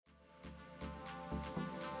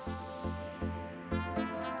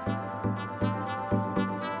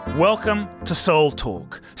Welcome to Soul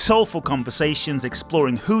Talk, soulful conversations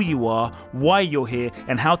exploring who you are, why you're here,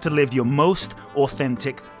 and how to live your most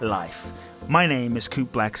authentic life. My name is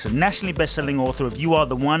Coop Blackson, nationally best-selling author of You Are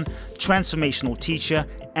the One, transformational teacher,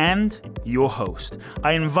 and your host.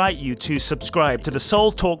 I invite you to subscribe to the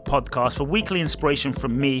Soul Talk podcast for weekly inspiration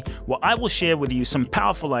from me, where I will share with you some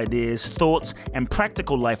powerful ideas, thoughts, and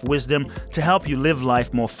practical life wisdom to help you live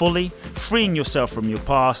life more fully, freeing yourself from your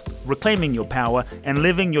past, reclaiming your power, and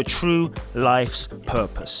living your true life's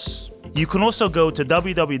purpose. You can also go to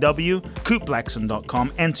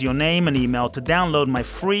www.coopblackson.com, enter your name and email to download my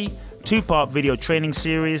free 2-part video training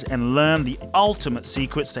series and learn the ultimate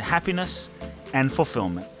secrets to happiness and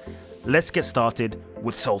fulfillment. Let's get started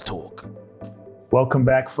with Soul Talk. Welcome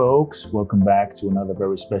back, folks. Welcome back to another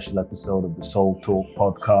very special episode of the Soul Talk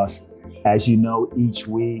podcast. As you know, each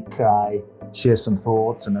week I share some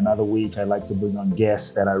thoughts, and another week I like to bring on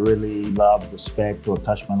guests that I really love, respect, or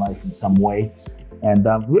touch my life in some way. And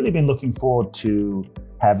I've really been looking forward to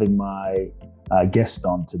having my guest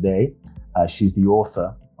on today. She's the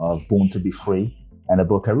author of Born to Be Free, and a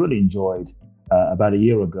book I really enjoyed about a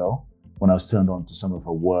year ago when I was turned on to some of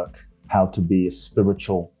her work, How to Be a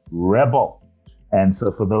Spiritual Rebel. And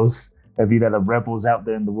so for those of you that are rebels out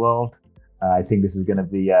there in the world, I think this is going to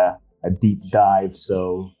be a deep dive.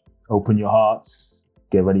 So open your hearts,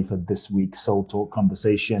 get ready for this week's Soul Talk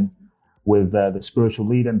conversation with the spiritual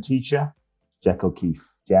leader and teacher, Jack O'Keefe.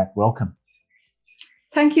 Jack, welcome.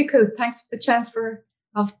 Thank you, Coop. Thanks for the chance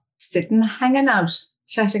of sitting, hanging out,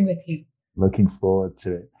 chatting with you. Looking forward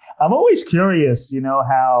to it. I'm always curious,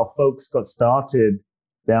 how folks got started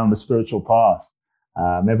down the spiritual path.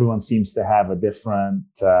 Everyone seems to have a different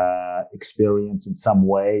experience in some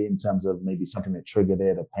way in terms of maybe something that triggered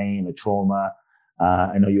it, a pain, a trauma.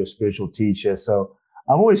 I know you're a spiritual teacher, so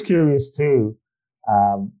I'm always curious too.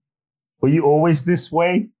 Were you always this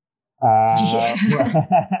way? What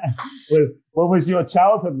was your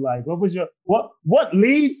childhood like? What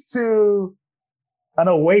leads to an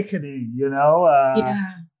awakening,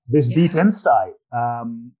 this deep insight?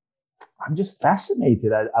 I'm just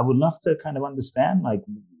fascinated. I would love to kind of understand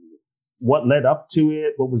what led up to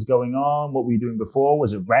it, what was going on, what were you doing before?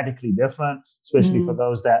 Was it radically different, especially for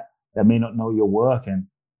those that may not know your work?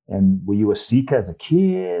 And were you a seeker as a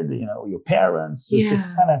kid, your parents? So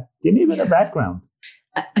just kind of give me a bit of background.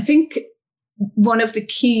 I think one of the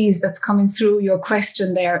keys that's coming through your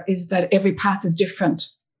question there is that every path is different.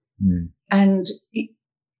 And,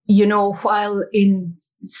 while in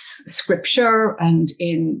scripture and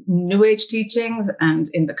in New Age teachings and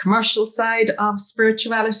in the commercial side of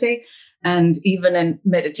spirituality and even in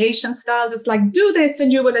meditation styles, it's like, do this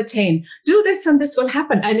and you will attain. Do this and this will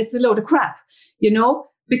happen. And it's a load of crap,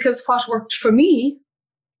 because what worked for me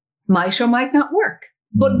might or might not work.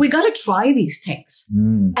 But we got to try these things.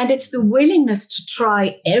 And it's the willingness to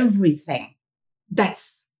try everything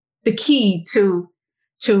that's the key to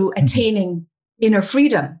attaining inner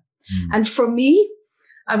freedom. And for me,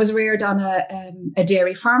 I was reared on a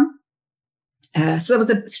dairy farm. So there was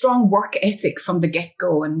a strong work ethic from the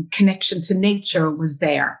get-go, and connection to nature was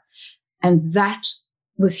there. And that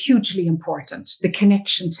was hugely important, the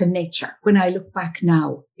connection to nature. When I look back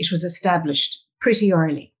now, it was established pretty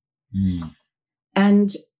early.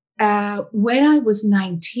 And when I was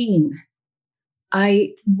 19,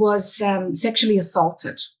 I was sexually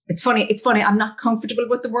assaulted. It's funny. I'm not comfortable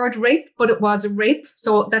with the word rape, but it was a rape.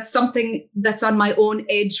 So that's something that's on my own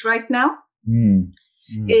edge right now.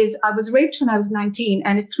 Is I was raped when I was 19,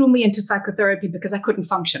 and it threw me into psychotherapy because I couldn't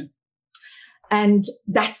function. And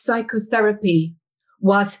that psychotherapy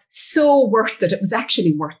was so worth it. It was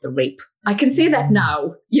actually worth the rape. I can say that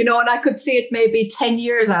now, and I could say it maybe 10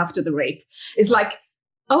 years after the rape. It's like,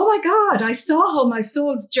 oh my God, I saw how my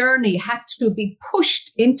soul's journey had to be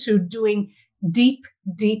pushed into doing deep,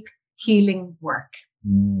 deep healing work.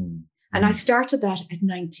 And I started that at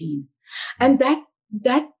 19. And that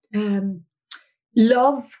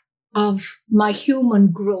love of my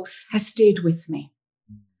human growth has stayed with me.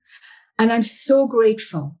 And I'm so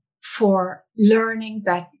grateful for learning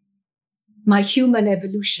that my human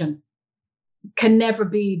evolution can never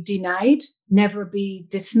be denied, never be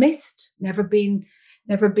dismissed, never be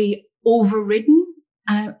overridden.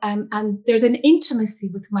 And there's an intimacy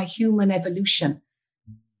with my human evolution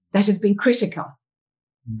that has been critical.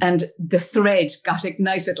 And the thread got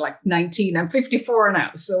ignited like 19. I'm 54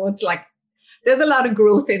 now. So it's like, there's a lot of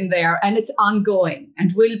growth in there, and it's ongoing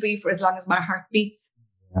and will be for as long as my heart beats.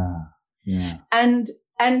 And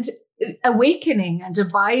awakening and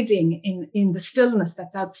abiding in the stillness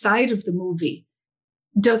that's outside of the movie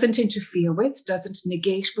doesn't interfere with, doesn't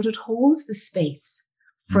negate, but it holds the space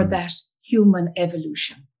for that human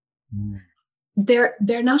evolution.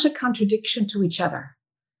 They're not a contradiction to each other.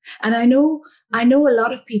 And I know a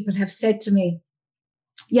lot of people have said to me,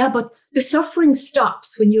 yeah, but the suffering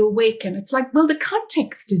stops when you awaken. It's like, well, the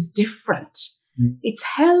context is different. It's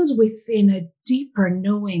held within a deeper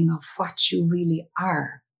knowing of what you really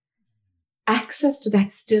are. Access to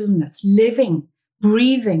that stillness, living,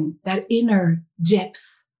 breathing that inner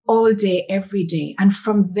depth all day, every day. And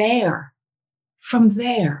from there,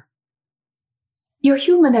 your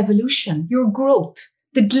human evolution, your growth,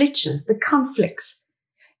 the glitches, the conflicts,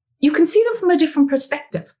 you can see them from a different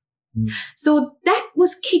perspective. So that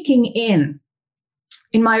was kicking in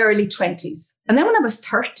my early 20s. And then when I was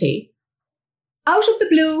 30, out of the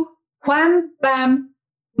blue, wham, bam,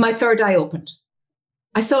 my third eye opened.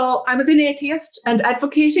 I was an atheist and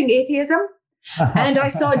advocating atheism, and I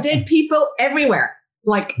saw dead people everywhere.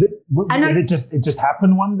 It just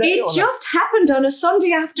happened one day? It just happened on a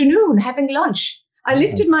Sunday afternoon having lunch. I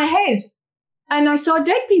lifted my head and I saw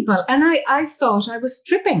dead people, and I thought I was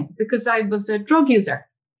tripping because I was a drug user.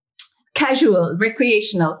 Casual,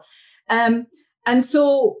 recreational. And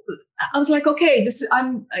so I was like, okay, this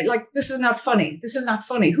is not funny. This is not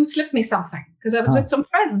funny. Who slipped me something? Because I was with some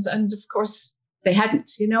friends, and of course they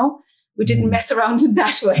hadn't, we didn't mess around in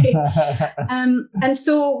that way. And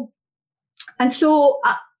so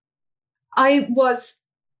I was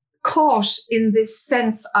caught in this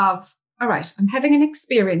sense of, all right, I'm having an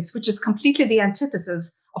experience which is completely the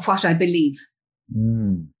antithesis of what I believe.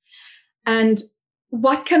 And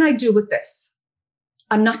what can I do with this?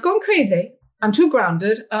 I'm not going crazy. I'm too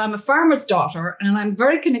grounded. I'm a farmer's daughter, and I'm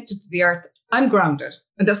very connected to the earth. I'm grounded.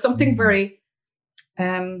 And there's something very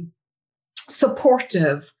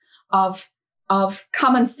supportive of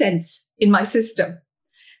common sense in my system.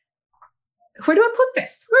 Where do I put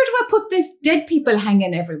this? Where do I put this dead people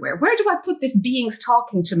hanging everywhere? Where do I put this beings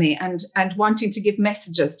talking to me and wanting to give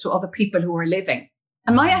messages to other people who are living?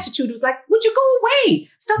 And my attitude was like, would you go away?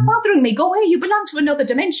 Stop bothering me. Go away. You belong to another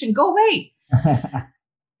dimension. Go away.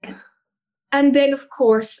 And then, of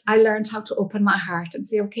course, I learned how to open my heart and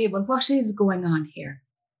say, okay, well, what is going on here?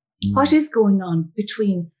 What is going on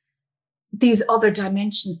between these other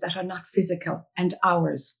dimensions that are not physical and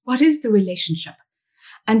ours? What is the relationship?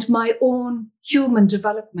 And my own human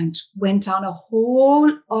development went on a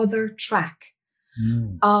whole other track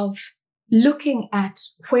of looking at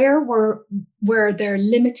where were there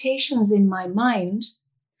limitations in my mind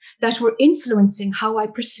that were influencing how I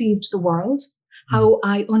perceived the world, how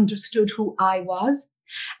I understood who I was.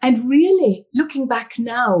 And really looking back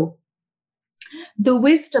now, the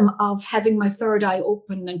wisdom of having my third eye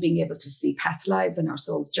open and being able to see past lives and our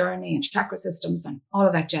soul's journey and chakra systems and all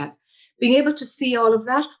of that jazz, being able to see all of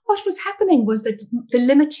that, what was happening was that the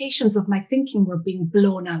limitations of my thinking were being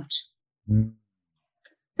blown out.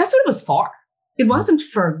 That's what it was for. It wasn't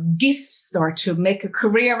for gifts or to make a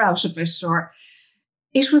career out of it, or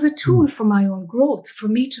it was a tool for my own growth, for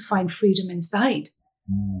me to find freedom inside.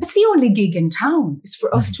 It's the only gig in town, is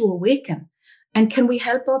for us to awaken. And can we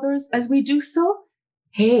help others as we do so?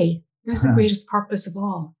 Hey, there's the greatest purpose of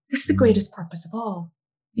all. This is the greatest purpose of all,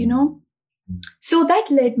 So that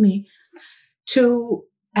led me to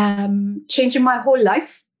changing my whole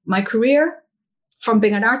life, my career, from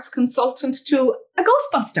being an arts consultant to a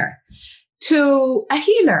Ghostbuster, to a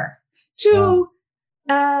healer, to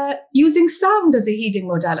using sound as a healing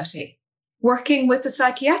modality, working with a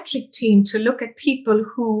psychiatric team to look at people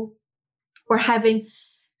who were having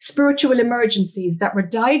spiritual emergencies that were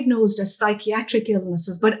diagnosed as psychiatric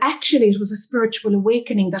illnesses, but actually it was a spiritual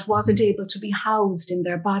awakening that wasn't able to be housed in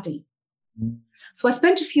their body. So I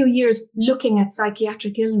spent a few years looking at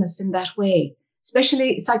psychiatric illness in that way,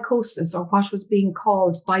 especially psychosis, or what was being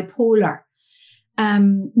called bipolar,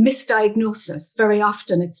 misdiagnosis. Very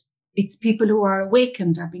often it's people who are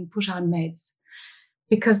awakened are being put on meds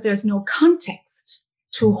because there's no context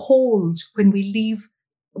to hold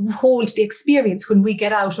the experience when we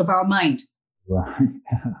get out of our mind. Right.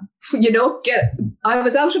 I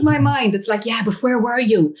was out of my mind. It's like, yeah, but where were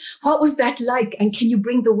you? What was that like? And can you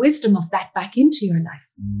bring the wisdom of that back into your life?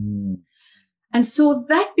 And so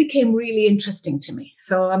that became really interesting to me.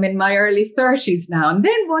 So I'm in my early 30s now. And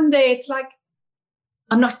then one day it's like,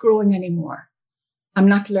 I'm not growing anymore. I'm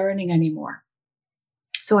not learning anymore.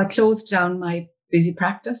 So I closed down my busy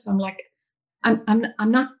practice. I'm like, I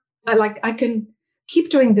can keep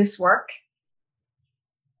doing this work,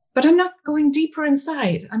 but I'm not going deeper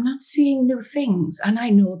inside. I'm not seeing new things. And I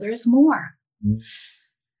know there's more.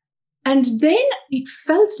 And then it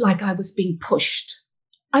felt like I was being pushed.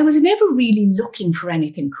 I was never really looking for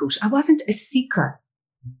anything, Kut. I wasn't a seeker.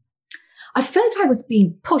 I felt I was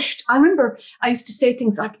being pushed. I remember I used to say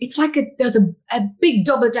things like, it's like there's a big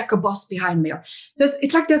double-decker bus behind me. Or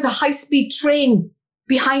it's like there's a high-speed train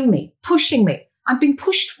behind me, pushing me. I'm being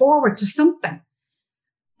pushed forward to something.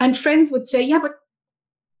 And friends would say, yeah, but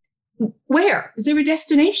where? Is there a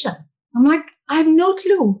destination? I'm like, I have no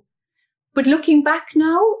clue. But looking back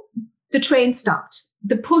now, the train stopped,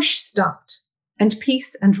 the push stopped, and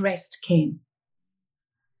peace and rest came.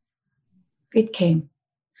 It came.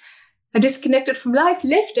 I disconnected from life,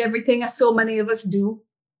 left everything, as so many of us do.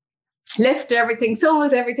 Left everything,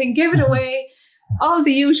 sold everything, gave it away, all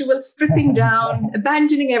the usual, stripping down,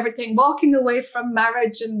 abandoning everything, walking away from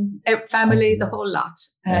marriage and family, the whole lot,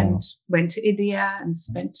 and went to India and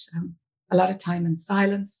spent a lot of time in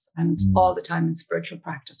silence and all the time in spiritual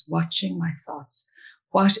practice, watching my thoughts.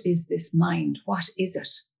 What is this mind? What is it?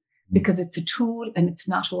 Because it's a tool and it's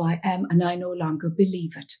not who I am, and I no longer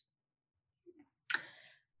believe it.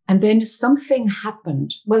 And then something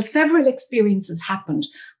happened. Well, several experiences happened,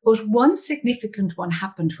 but one significant one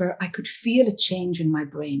happened where I could feel a change in my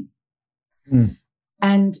brain.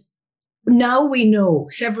 And now we know,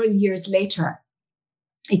 several years later,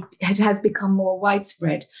 it has become more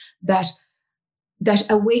widespread that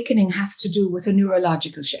awakening has to do with a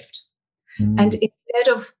neurological shift. And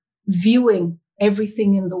instead of viewing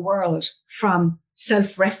everything in the world from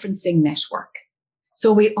self-referencing network,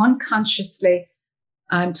 so we unconsciously,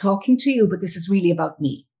 I'm talking to you, but this is really about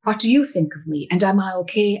me. What do you think of me? And am I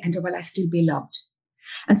okay? And will I still be loved?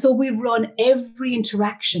 And so we run every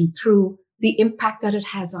interaction through the impact that it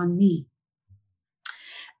has on me.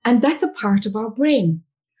 And that's a part of our brain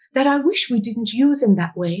that I wish we didn't use in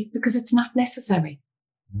that way because it's not necessary.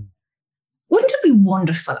 Wouldn't it be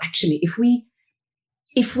wonderful, actually, if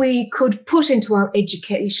we could put into our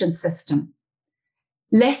education system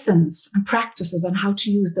lessons and practices on how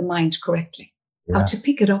to use the mind correctly? How to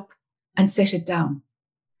pick it up and set it down.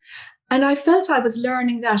 And I felt I was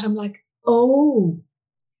learning that. I'm like, oh,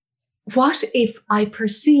 what if I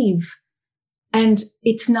perceive and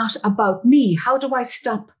it's not about me? How do I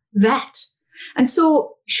stop that? And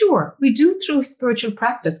so, sure, we do through spiritual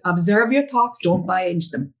practice. Observe your thoughts, don't buy into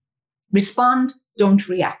them. Respond, don't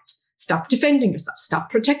react. Stop defending yourself, stop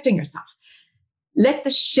protecting yourself. Let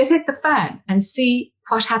the shit hit the fan and see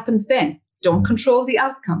what happens then. Don't control the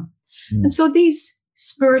outcome. And so these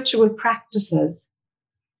spiritual practices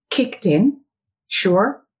kicked in,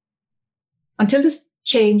 sure, until this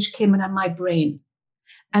change came in on my brain.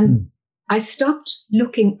 And I stopped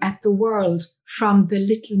looking at the world from the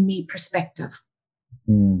little me perspective.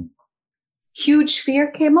 Huge fear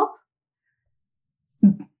came up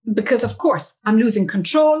because, of course, I'm losing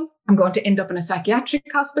control. I'm going to end up in a psychiatric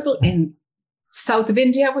hospital in south of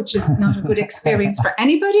India, which is not a good experience for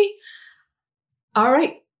anybody. All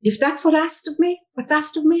right. If that's what's asked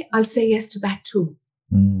of me, I'll say yes to that too.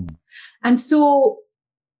 And so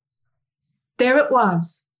there it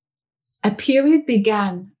was. A period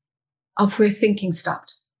began of where thinking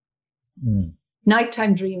stopped.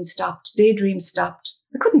 Nighttime dreams stopped. Daydreams stopped.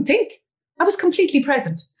 I couldn't think. I was completely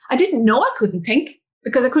present. I didn't know I couldn't think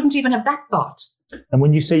because I couldn't even have that thought. And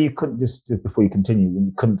when you say you couldn't, just before you continue, when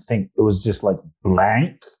you couldn't think, it was just like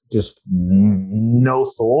blank, just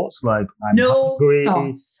no thoughts, like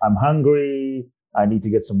I'm hungry, I need to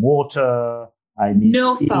get some water, I need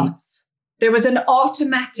no to eat. Thoughts. There was an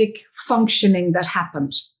automatic functioning that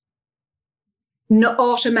happened. And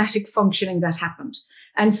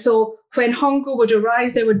so when hunger would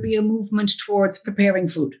arise, there would be a movement towards preparing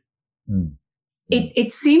food.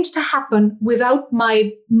 It seemed to happen without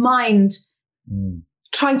my mind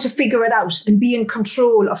trying to figure it out and be in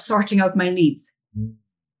control of sorting out my needs.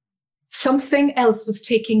 Something else was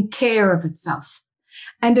taking care of itself.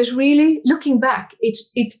 And it really, looking back,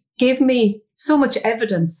 it gave me so much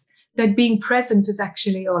evidence that being present is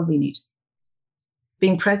actually all we need.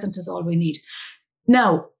 Being present is all we need.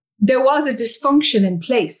 Now, there was a dysfunction in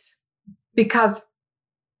place because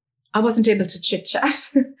I wasn't able to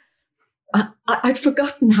chit-chat. I'd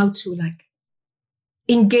forgotten how to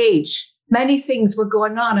engage. Many things were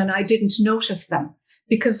going on and I didn't notice them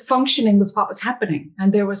because functioning was what was happening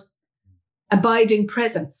and there was abiding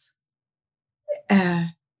presence.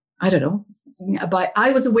 I don't know.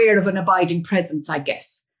 I was aware of an abiding presence, I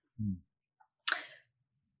guess.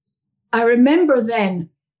 I remember then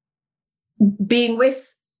being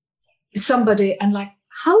with somebody and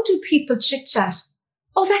how do people chit-chat?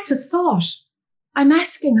 Oh, that's a thought. I'm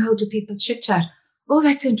asking, how do people chit-chat? Oh,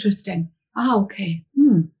 that's interesting. Okay.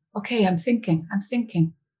 Okay, I'm thinking.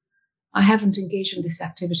 I haven't engaged in this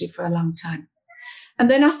activity for a long time.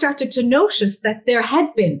 And then I started to notice that there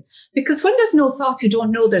had been, because when there's no thoughts, you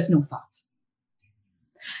don't know there's no thoughts.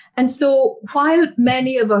 And so while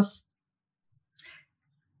many of us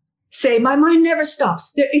say, my mind never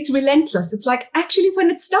stops, it's relentless. It's like, actually,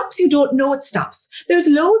 when it stops, you don't know it stops. There's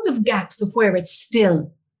loads of gaps of where it's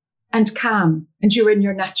still and calm and you're in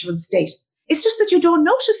your natural state. It's just that you don't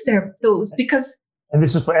notice those because... And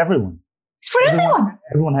this is for everyone. It's for everyone.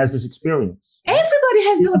 Everyone has this experience. Everybody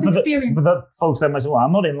has those experiences. For the folks that might say, well,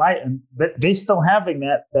 I'm not enlightened, but they still having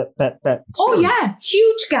that experience. Oh yeah,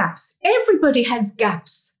 huge gaps. Everybody has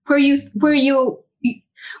gaps where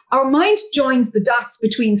our mind joins the dots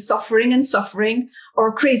between suffering and suffering,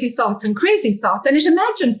 or crazy thoughts and crazy thoughts, and it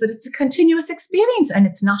imagines that it's a continuous experience, and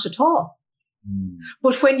it's not at all.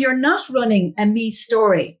 But when you're not running a me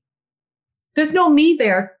story, there's no me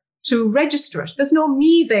there to register it. There's no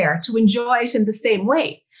me there to enjoy it in the same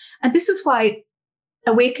way. And this is why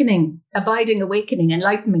awakening, abiding awakening,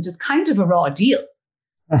 enlightenment is kind of a raw deal.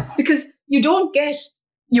 Because you don't get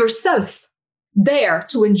yourself there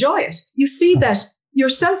to enjoy it. You see that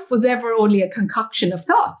yourself was ever only a concoction of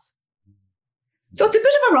thoughts. So it's a bit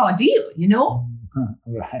of a raw deal, you know?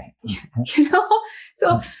 Right. You know?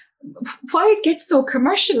 So why it gets so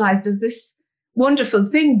commercialized as this wonderful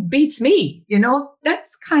thing beats me, you know?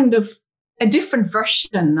 That's kind of a different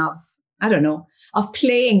version of, I don't know, of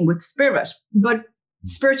playing with spirit. But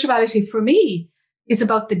spirituality for me is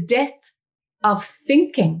about the depth of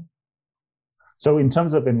thinking. So in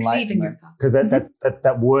terms of enlightenment, because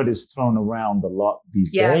that word is thrown around a lot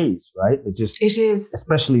these days, right? It is,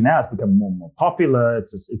 especially now, it's become more and more popular.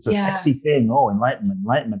 It's a sexy thing. Oh,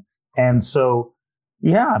 enlightenment. And so,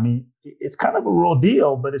 yeah, I mean, it's kind of a raw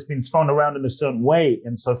deal, but it's been thrown around in a certain way.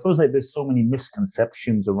 And so it feels like there's so many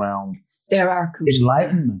misconceptions around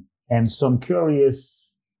enlightenment. And so I'm curious,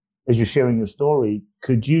 as you're sharing your story,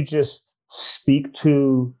 could you just speak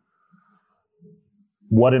to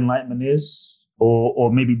what enlightenment is?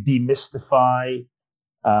 Or maybe demystify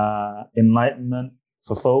enlightenment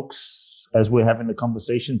for folks as we're having the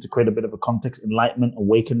conversation to create a bit of a context. Enlightenment,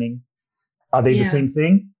 awakening, are they the same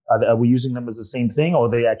thing? Are we using them as the same thing, or are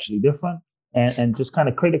they actually different? And just kind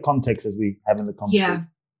of create a context as we having the conversation.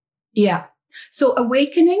 Yeah. So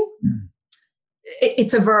awakening,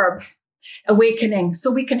 it's a verb, awakening.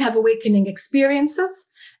 So we can have awakening experiences,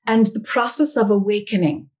 and the process of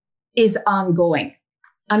awakening is ongoing.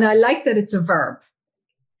 And I like that it's a verb,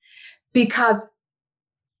 because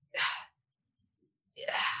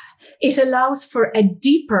it allows for a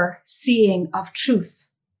deeper seeing of truth,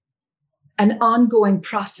 an ongoing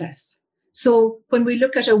process. So when we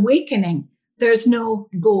look at awakening, there's no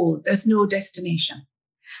goal, there's no destination.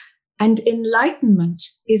 And enlightenment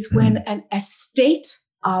is when a state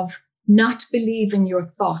of not believing your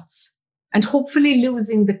thoughts and hopefully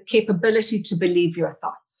losing the capability to believe your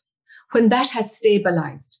thoughts. When that has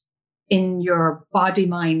stabilized in your body,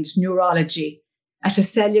 mind, neurology at a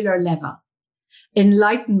cellular level,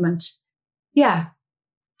 enlightenment has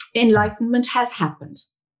happened.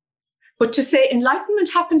 But to say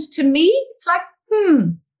enlightenment happened to me, it's like,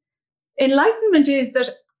 enlightenment is that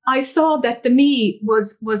I saw that the me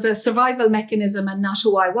was a survival mechanism and not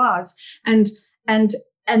who I was, and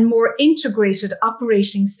more integrated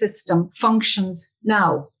operating system functions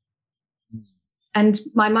now. And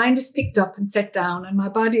my mind is picked up and set down, and my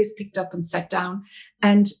body is picked up and set down.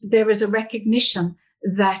 And there is a recognition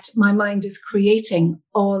that my mind is creating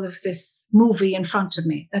all of this movie in front of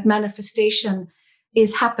me, that manifestation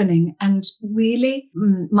is happening. And really,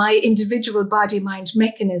 my individual body-mind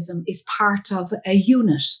mechanism is part of a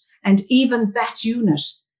unit. And even that unit,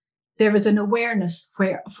 there is an awareness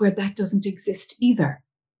where that doesn't exist either.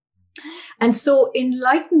 And so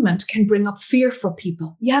enlightenment can bring up fear for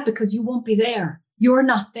people. Yeah, because you won't be there. You're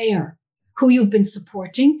not there. Who you've been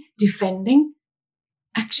supporting, defending,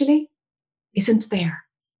 actually isn't there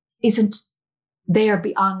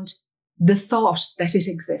beyond the thought that it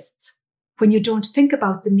exists. When you don't think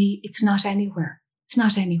about the me, it's not anywhere. It's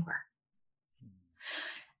not anywhere.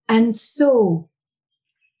 And so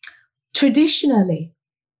traditionally,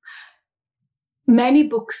 many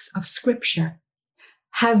books of scripture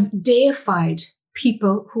have deified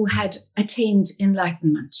people who had attained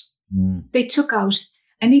enlightenment. They took out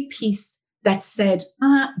any piece that said,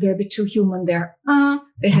 they're a bit too human there.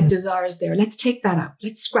 They had desires there. Let's take that out.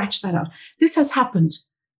 Let's scratch that out. This has happened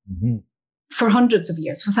for hundreds of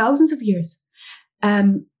years, for thousands of years,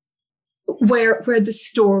 where the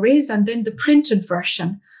stories and then the printed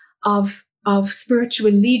version of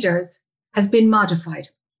spiritual leaders has been modified.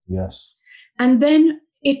 Yes. And then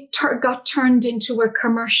it got turned into a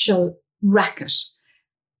commercial racket.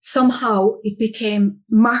 Somehow it became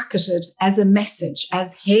marketed as a message,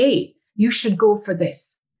 as, hey, you should go for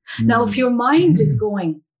this. Now, if your mind is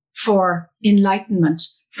going for enlightenment,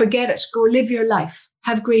 forget it. Go live your life.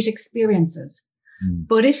 Have great experiences.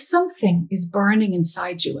 But if something is burning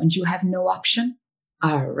inside you and you have no option,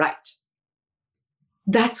 all right.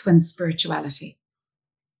 That's when spirituality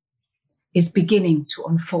is beginning to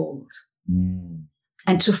unfold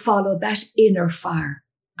and to follow that inner fire.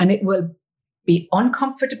 And it will be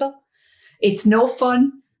uncomfortable. It's no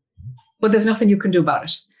fun, but there's nothing you can do about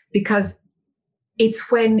it, because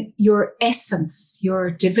it's when your essence,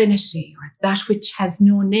 your divinity, or that which has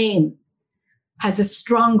no name, has a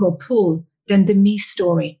stronger pull than the me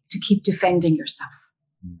story to keep defending yourself.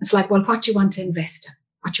 It's like, well, what do you want to invest in?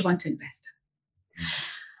 What you want to invest in?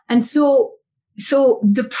 And so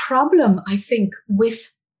the problem, I think,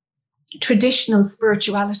 with traditional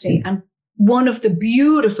spirituality, and one of the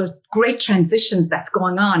beautiful, great transitions that's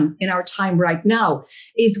going on in our time right now,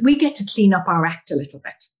 is we get to clean up our act a little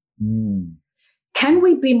bit. Can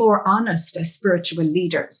we be more honest as spiritual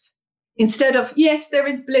leaders? Instead of, yes, there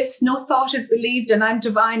is bliss, no thought is believed, and I'm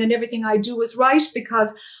divine and everything I do is right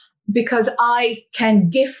because I can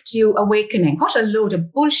gift you awakening. What a load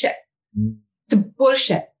of bullshit. It's a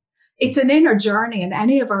bullshit. It's an inner journey, and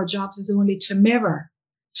any of our jobs is only to mirror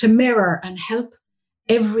and help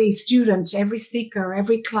every student, every seeker,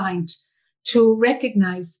 every client to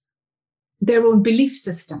recognize their own belief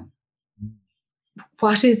system.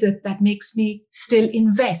 What is it that makes me still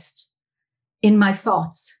invest in my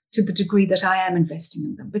thoughts to the degree that I am investing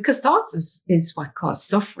in them? Because thoughts is what cause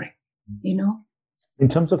suffering, you know? In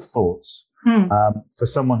terms of thoughts, for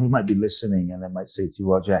someone who might be listening and they might say to you,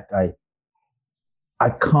 well, Jack, I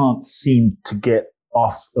can't seem to get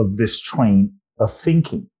off of this train of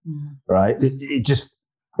thinking, right? It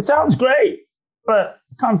sounds great, but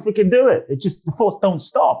I can't freaking do it. The thoughts don't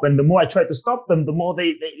stop. And the more I try to stop them, the more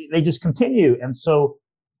they just continue. And so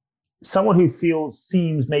someone who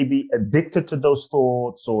seems maybe addicted to those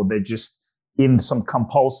thoughts, or they're just in some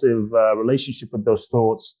compulsive relationship with those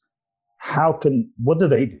thoughts, what do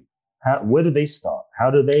they do? Where do they start? How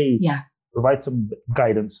do they provide some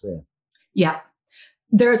guidance there? Yeah,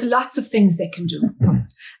 there's lots of things they can do.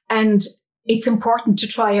 And it's important to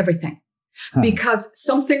try everything, because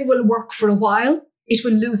something will work for a while, it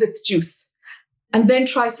will lose its juice, and then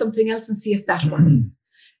try something else and see if that works.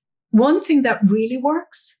 One thing that really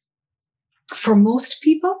works for most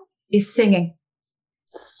people is singing.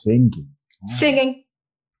 Singing,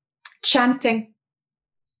 chanting.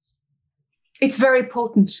 It's very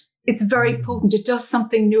potent. It's very potent. It does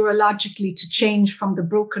something neurologically to change from the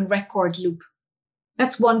broken record loop.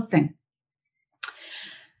 That's one thing.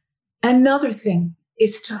 Another thing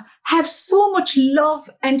is to have so much love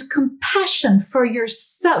and compassion for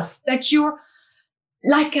yourself that you're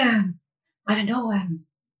like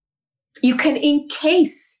you can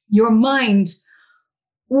encase your mind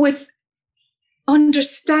with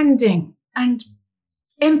understanding and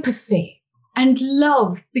empathy and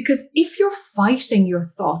love. Because if you're fighting your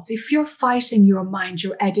thoughts, if you're fighting your mind,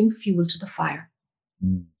 you're adding fuel to the fire.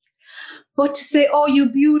 But to say, oh, you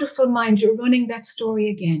beautiful mind, you're running that story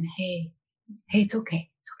again. Hey, it's okay.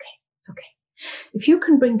 It's okay. If you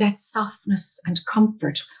can bring that softness and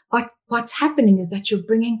comfort, what's happening is that you're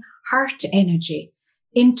bringing heart energy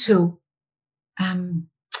into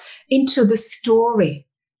the story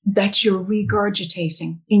that you're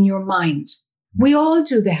regurgitating in your mind. We all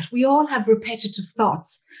do that. We all have repetitive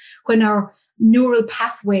thoughts when our neural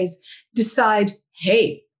pathways decide,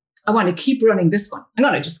 hey, I want to keep running this one. I'm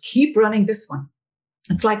going to just keep running this one.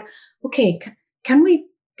 It's like, okay, can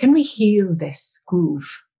we heal this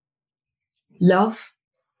groove? Love,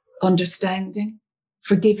 understanding,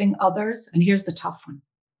 forgiving others. And here's the tough one.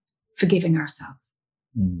 Forgiving ourselves.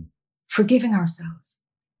 Forgiving ourselves.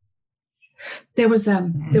 There was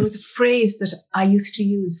a phrase that I used to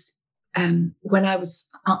use when I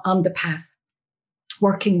was on the path,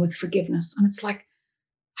 working with forgiveness. And it's like,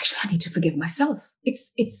 actually, I need to forgive myself.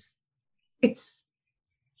 It's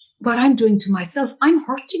what I'm doing to myself. I'm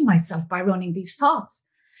hurting myself by running these thoughts.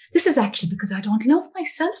 This is actually because I don't love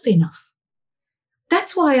myself enough.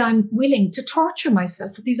 That's why I'm willing to torture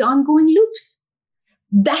myself with these ongoing loops.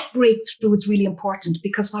 That breakthrough is really important,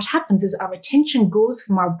 because what happens is our attention goes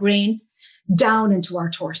from our brain down into our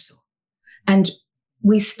torso, and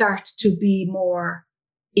we start to be more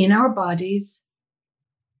in our bodies,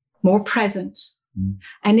 more present.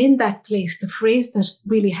 And in that place, the phrase that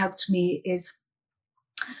really helped me is,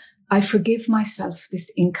 I forgive myself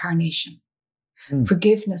this incarnation.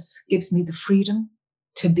 Forgiveness gives me the freedom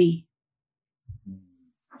to be.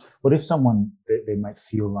 What if someone, they might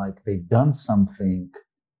feel like they've done something,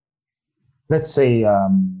 let's say a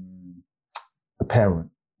parent,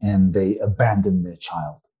 and they abandoned their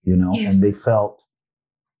child, Yes. and they felt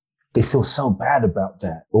they feel so bad about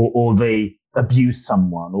that, or they abuse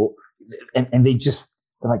someone, and they're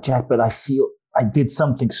like, Jack, but I feel I did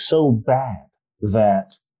something so bad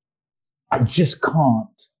that I just can't.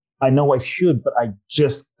 I know I should, but I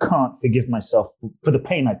just can't forgive myself for the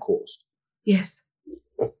pain I caused. Yes.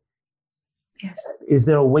 Yes. Is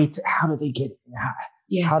there a way to, how do they get,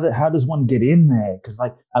 yes. how does one get in there? Because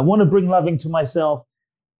like, I want to bring loving to myself,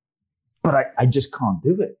 but I just can't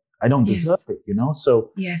do it. I don't deserve it, you know?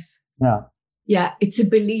 So, yes. Yeah. Yeah. It's a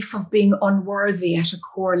belief of being unworthy at a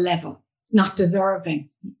core level, not deserving.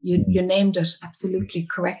 You named it absolutely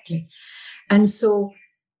correctly. And so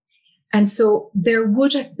there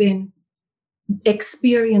would have been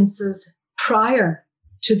experiences prior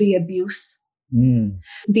to the abuse,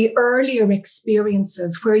 the earlier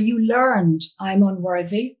experiences where you learned, I'm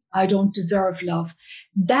unworthy, I don't deserve love.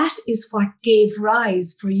 That is what gave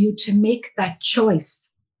rise for you to make that choice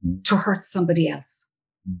to hurt somebody else.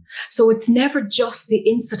 So it's never just the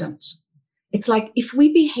incident. It's like if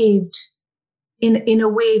we behaved in a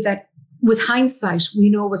way that with hindsight we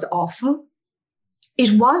know was awful,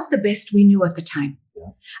 it was the best we knew at the time.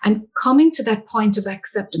 Yeah. And coming to that point of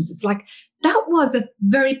acceptance, it's like that was a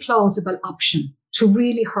very plausible option to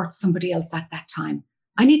really hurt somebody else at that time.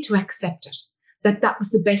 I need to accept it, that was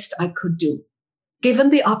the best I could do. Given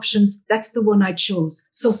the options, that's the one I chose.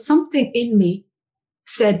 So something in me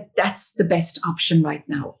said that's the best option right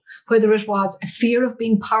now. Whether it was a fear of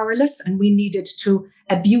being powerless and we needed to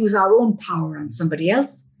abuse our own power on somebody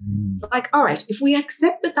else. Like, all right, if we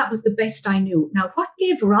accept that was the best I knew, now what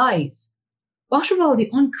gave rise? What are all the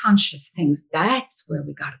unconscious things? That's where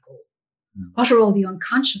we got to go. What are all the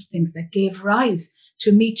unconscious things that gave rise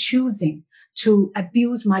to me choosing to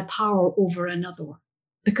abuse my power over another?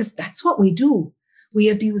 Because that's what we do. We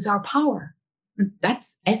abuse our power. And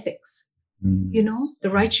that's ethics. You know, the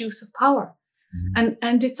right use of power.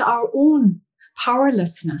 And it's our own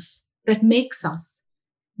powerlessness that makes us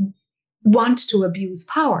want to abuse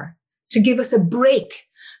power, to give us a break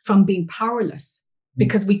from being powerless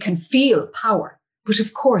because we can feel power. But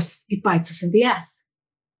of course, it bites us in the ass.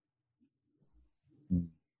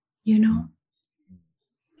 You know?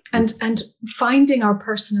 And finding our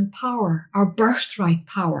personal power, our birthright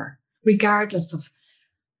power, regardless of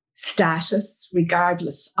status,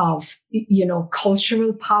 regardless of, you know,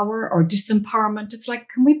 cultural power or disempowerment. It's like,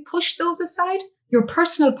 can we push those aside? Your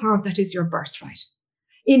personal power, that is your birthright.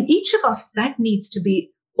 In each of us, that needs to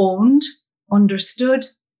be owned, understood.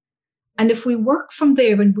 And if we work from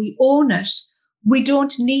there and we own it, we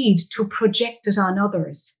don't need to project it on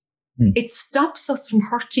others. It stops us from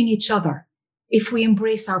hurting each other if we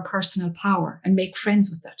embrace our personal power and make friends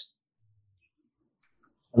with it.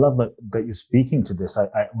 I love that you're speaking to this. I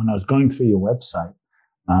when I was going through your website,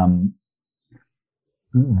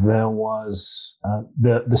 there was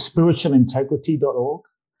the spiritualintegrity.org.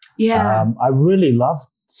 Yeah. I really love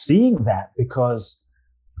seeing that because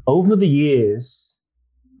over the years,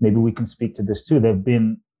 maybe we can speak to this too. There've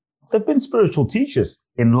been spiritual teachers,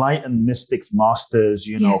 enlightened mystics, masters,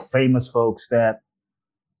 you know, famous folks that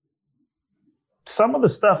some of the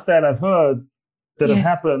stuff that I've heard that have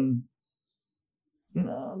happened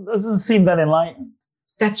doesn't seem that enlightened.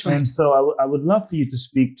 That's right. And so I would love for you to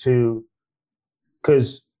speak to,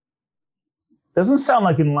 because it doesn't sound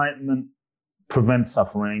like enlightenment prevents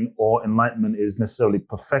suffering or enlightenment is necessarily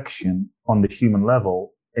perfection on the human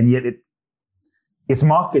level, and yet it's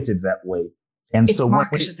marketed that way. And it's so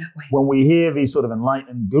when we hear these sort of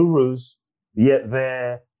enlightened gurus, yet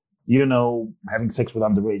they're, you know, having sex with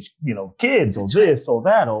underage, you know, kids, or this or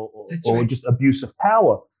that, or just abuse of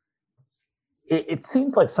power. It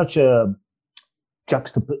seems like such a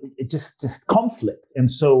just conflict. And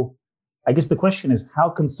so I guess the question is, how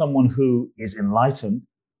can someone who is enlightened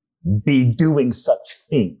be doing such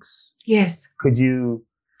things? Yes. Could you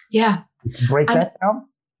break that down?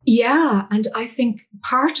 Yeah. And I think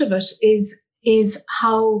part of it is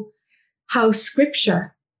how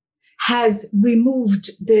scripture has removed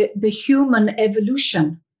the human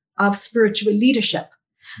evolution of spiritual leadership.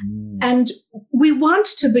 And we want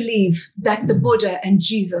to believe that the Buddha and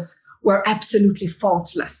Jesus were absolutely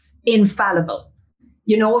faultless, infallible.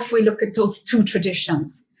 You know, if we look at those two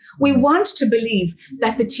traditions, we want to believe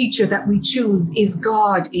that the teacher that we choose is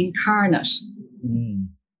God incarnate.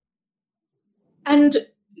 And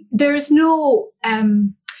there's no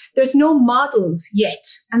models yet.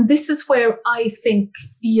 And this is where I think,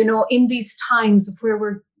 you know, in these times of where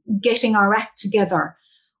we're getting our act together,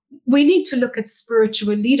 we need to look at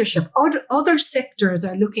spiritual leadership. Other sectors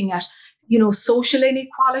are looking at, you know, social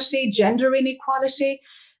inequality, gender inequality.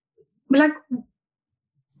 Like,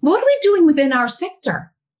 what are we doing within our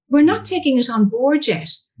sector? We're not taking it on board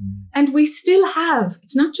yet. And we still have,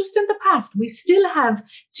 it's not just in the past, we still have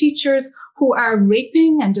teachers who are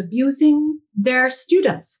raping and abusing their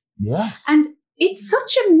students. Yes. And it's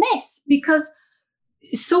such a mess because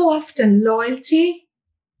so often loyalty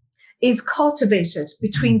is cultivated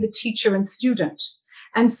between the teacher and student.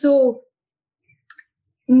 And so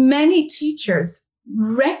many teachers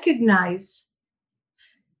recognize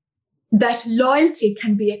that loyalty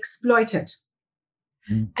can be exploited.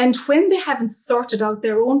 And when they haven't sorted out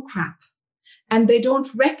their own crap and they don't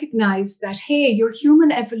recognize that, hey, your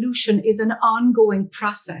human evolution is an ongoing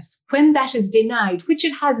process, when that is denied, which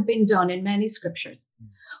it has been done in many scriptures,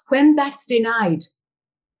 when that's denied,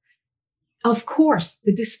 of course,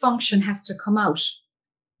 the dysfunction has to come out.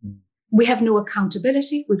 We have no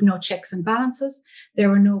accountability. We have no checks and balances.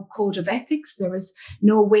 There are no code of ethics. There is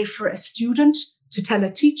no way for a student to tell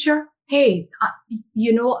a teacher, hey,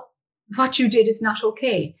 what you did is not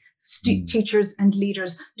okay. Teachers and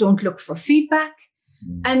leaders don't look for feedback.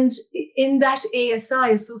 And in that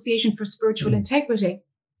ASI, Association for Spiritual Integrity,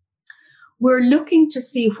 we're looking to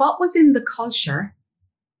see what was in the culture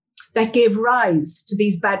that gave rise to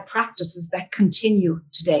these bad practices that continue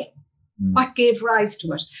today. What gave rise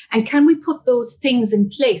to it? And can we put those things in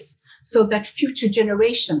place so that future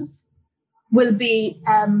generations will be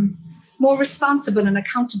more responsible and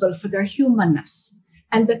accountable for their humanness,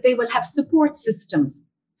 and that they will have support systems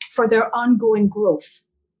for their ongoing growth?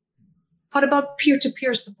 What about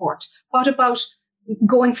peer-to-peer support? What about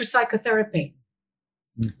going for psychotherapy?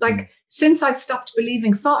 Like, since I've stopped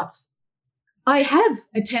believing thoughts, I have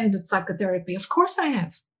attended psychotherapy. Of course I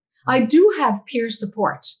have. I do have peer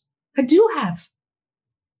support. I do have.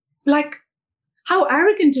 Like, how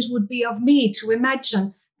arrogant it would be of me to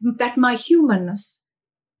imagine that my humanness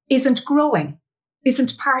isn't growing,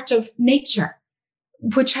 isn't part of nature,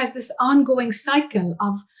 which has this ongoing cycle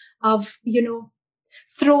of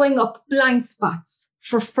throwing up blind spots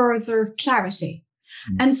for further clarity.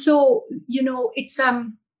 And so, it's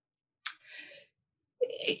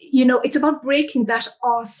about breaking that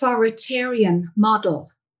authoritarian model,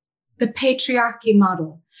 the patriarchy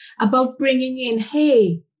model, about bringing in,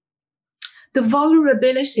 hey, the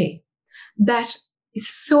vulnerability that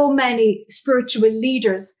so many spiritual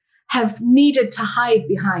leaders have needed to hide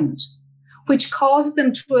behind, which caused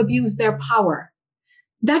them to abuse their power.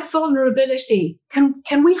 That vulnerability,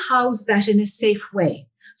 can we house that in a safe way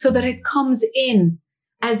so that it comes in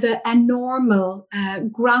as a normal,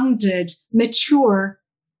 grounded, mature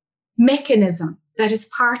mechanism that is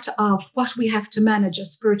part of what we have to manage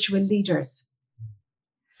as spiritual leaders?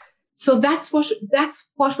 So that's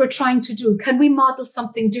what we're trying to do. Can we model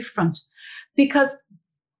something different? Because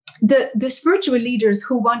the spiritual leaders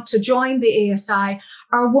who want to join the ASI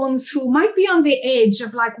are ones who might be on the edge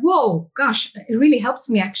of like, whoa, gosh, it really helps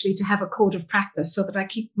me actually to have a code of practice so that I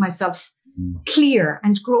keep myself clear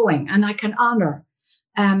and growing and I can honor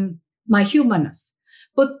my humanness.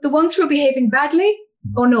 But the ones who are behaving badly,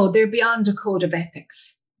 oh no, they're beyond a code of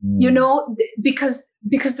ethics, because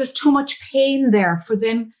there's too much pain there for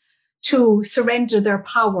them to surrender their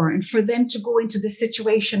power and for them to go into the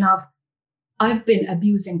situation of, I've been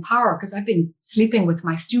abusing power because I've been sleeping with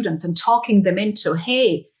my students and talking them into,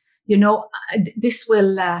 hey, this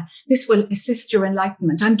will assist your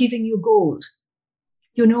enlightenment. I'm giving you gold,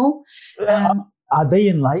 Are they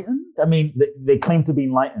enlightened? I mean, they claim to be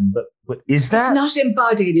enlightened, but is that? It's not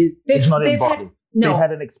embodied. It's not embodied. They've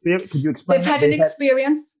had an experience. Could you explain? They've had an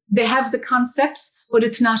experience. They have the concepts, but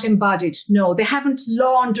it's not embodied. No, they haven't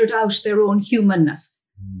laundered out their own humanness.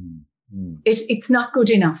 It's not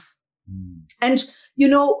good enough. And,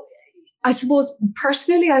 I suppose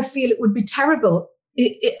personally, I feel it would be terrible,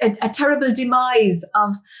 a terrible demise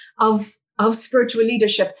of spiritual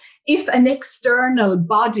leadership if an external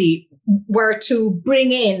body were to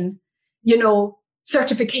bring in,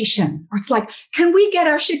 certification. Or it's like, can we get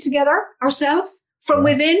our shit together ourselves from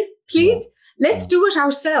within, please? Let's do it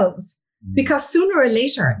ourselves. Because sooner or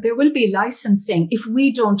later, there will be licensing if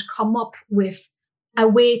we don't come up with a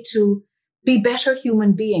way to be better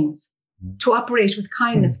human beings, to operate with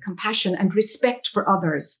kindness, compassion, and respect for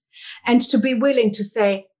others, and to be willing to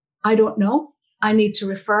say, I don't know, I need to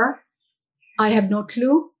refer, I have no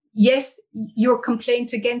clue. Yes, your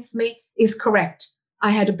complaint against me is correct.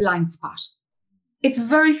 I had a blind spot. It's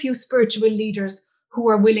very few spiritual leaders who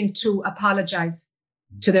are willing to apologize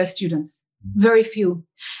to their students. Very few.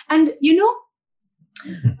 And,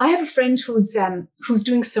 I have a friend who's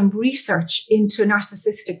doing some research into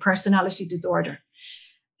narcissistic personality disorder.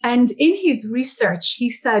 And in his research, he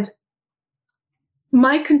said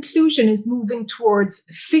My conclusion is moving towards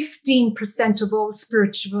 15% of all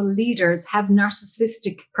spiritual leaders have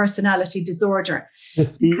narcissistic personality disorder.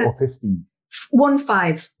 50 or 15?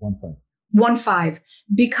 1-5. 1-5. 1-5.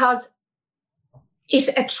 Because it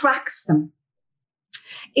attracts them.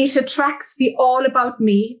 It attracts the all about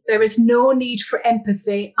me. There is no need for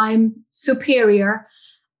empathy. I'm superior.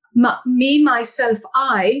 Me, myself,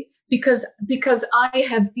 I, because I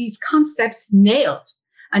have these concepts nailed.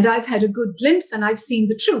 And I've had a good glimpse and I've seen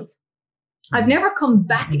the truth. I've never come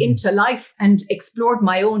back into life and explored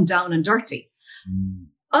my own down and dirty.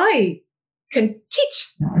 I can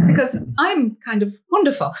teach because I'm kind of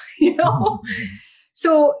wonderful, you know?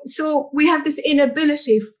 So we have this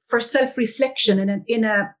inability for self-reflection in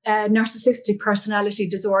a narcissistic personality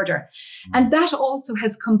disorder. And that also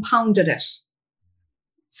has compounded it.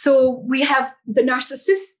 So we have the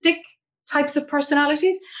narcissistic types of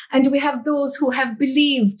personalities, and we have those who have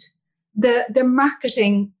believed the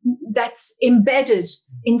marketing that's embedded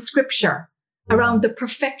in scripture around the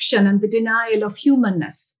perfection and the denial of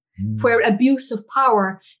humanness, where abuse of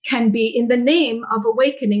power can be in the name of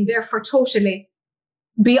awakening, therefore totally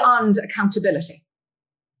beyond accountability.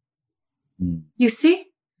 You see?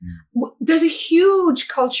 There's a huge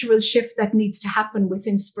cultural shift that needs to happen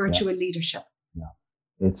within spiritual leadership. Yeah,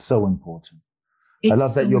 it's so important. I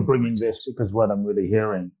love that you're bringing this, because what I'm really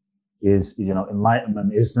hearing is,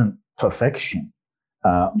 enlightenment isn't perfection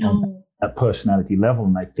on a personality level.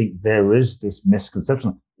 And I think there is this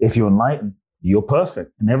misconception. If you're enlightened, you're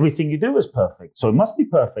perfect and everything you do is perfect. So it must be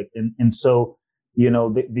perfect. And so,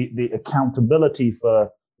 the accountability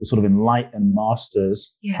for the sort of enlightened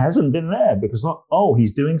masters hasn't been there, because,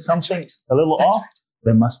 he's doing something a little off. Right.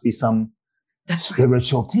 There must be some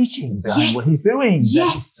spiritual teaching behind what he's doing.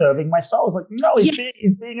 He's serving my soul. It's like, no, he's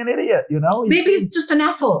being an idiot, Maybe he's just an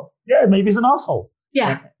asshole. Yeah, maybe he's an asshole.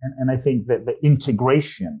 Yeah. And I think that the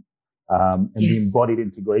integration and the embodied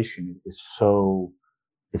integration is so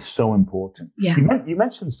important. Yeah. You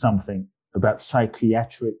mentioned something about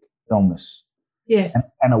psychiatric illness. Yes.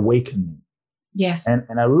 And awakening. Yes.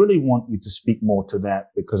 And I really want you to speak more to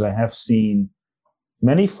that, because I have seen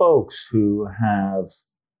many folks who have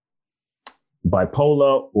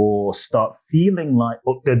bipolar or start feeling like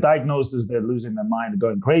they're diagnosed as they're losing their mind and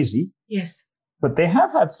going crazy. Yes. But they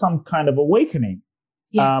have had some kind of awakening.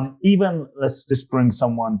 Yes. Even let's just bring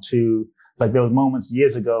someone to, like, there were moments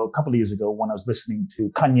a couple of years ago, when I was listening to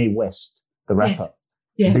Kanye West, the rapper,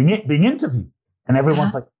 being interviewed, and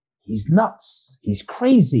everyone's like, he's nuts, he's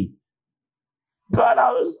crazy. But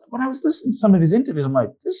when I was listening to some of his interviews, I'm like,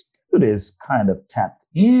 this dude is kind of tapped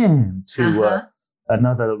into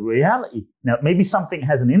another reality. Now, maybe something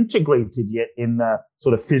hasn't integrated yet in the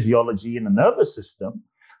sort of physiology in the nervous system.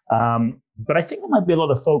 But I think there might be a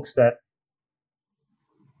lot of folks that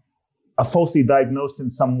are falsely diagnosed in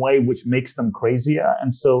some way, which makes them crazier.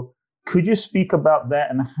 And so could you speak about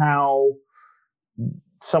that and how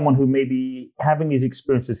someone who may be having these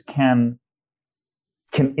experiences can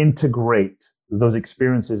integrate those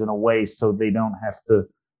experiences in a way so they don't have to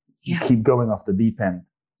keep going off the deep end?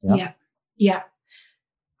 Yeah.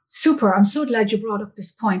 Super. I'm so glad you brought up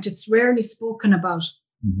this point. It's rarely spoken about.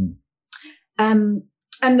 And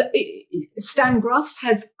Stan Grof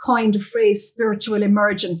has coined a phrase, spiritual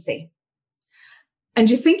emergency. And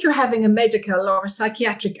you think you're having a medical or a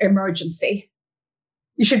psychiatric emergency.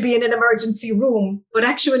 You should be in an emergency room, but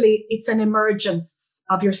actually it's an emergence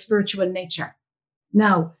of your spiritual nature.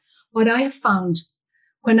 Now, what I have found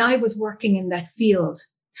when I was working in that field,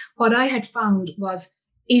 what I had found was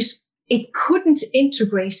it couldn't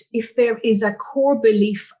integrate if there is a core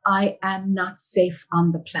belief, I am not safe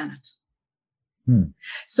on the planet.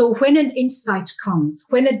 So when an insight comes,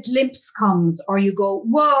 when a glimpse comes, or you go,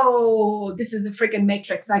 whoa, this is a freaking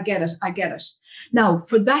matrix. I get it. Now,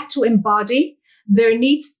 for that to embody, there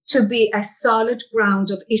needs to be a solid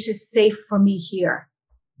ground of it is safe for me here.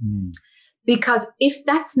 Because if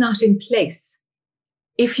that's not in place,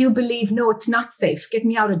 if you believe, no, it's not safe, get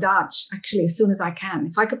me out of Dodge, actually, as soon as I can.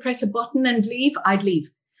 If I could press a button and leave, I'd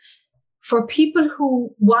leave. For people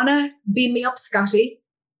who want to beam me up, Scotty,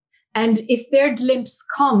 and if their glimpse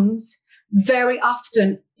comes, very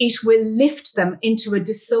often it will lift them into a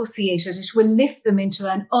dissociated, it will lift them into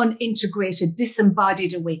an unintegrated,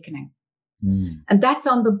 disembodied awakening. And that's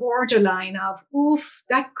on the borderline of,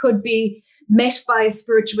 that could be met by a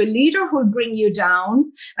spiritual leader who'll bring you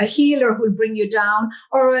down, a healer who'll bring you down,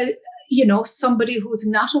 or somebody who's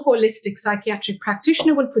not a holistic psychiatric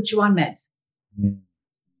practitioner will put you on meds.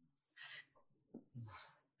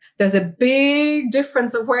 There's a big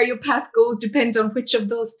difference of where your path goes, depending on which of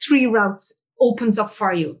those three routes opens up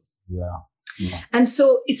for you. Yeah. Yeah. And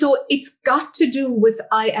so it's got to do with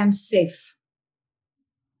I am safe.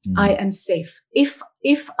 I am safe.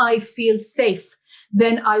 If I feel safe,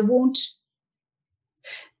 then I won't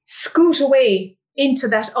scoot away into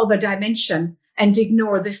that other dimension and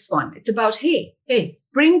ignore this one. It's about, hey,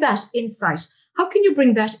 bring that insight. How can you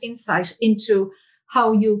bring that insight into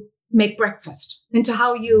how you make breakfast, into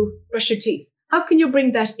how you brush your teeth? How can you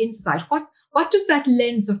bring that insight? What does that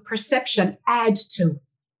lens of perception add to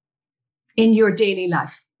in your daily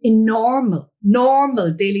life, in normal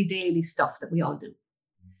daily stuff that we all do?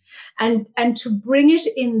 And to bring it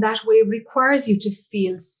in that way requires you to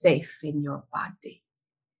feel safe in your body.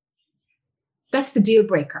 That's the deal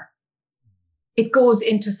breaker. It goes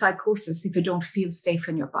into psychosis if you don't feel safe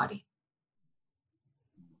in your body.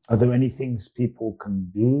 Are there any things people can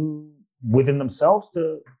do within themselves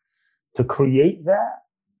to create that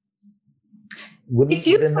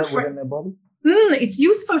within their body? It's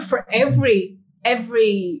useful for every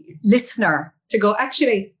listener to go,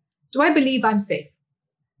 actually, do I believe I'm safe?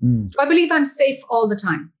 Do I believe I'm safe all the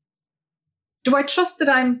time? Do I trust that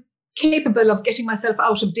I'm capable of getting myself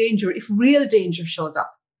out of danger if real danger shows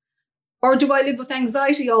up? Or do I live with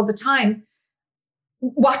anxiety all the time,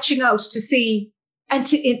 watching out to see and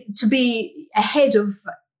to be ahead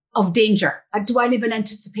of danger? Do I live in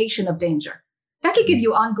anticipation of danger? That'll give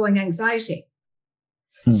you ongoing anxiety.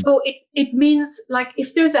 So it means, like,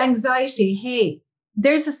 if there's anxiety, hey,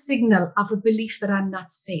 there's a signal of a belief that I'm not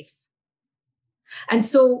safe. And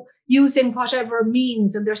so using whatever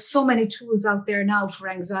means, and there's so many tools out there now for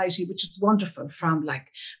anxiety, which is wonderful, from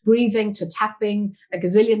like breathing to tapping, a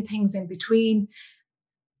gazillion things in between.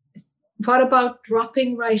 What about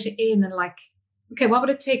dropping right in and like, okay, what would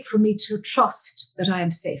it take for me to trust that I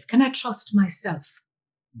am safe? Can I trust myself?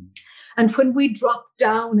 And when we drop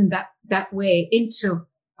down in that way into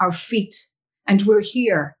our feet, and we're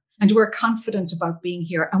here, and we're confident about being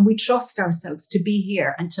here, and we trust ourselves to be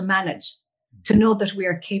here and to manage, to know that we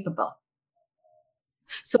are capable.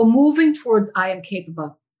 So moving towards I am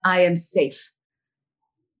capable, I am safe.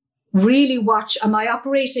 Really watch, am I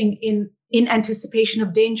operating in anticipation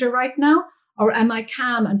of danger right now? Or am I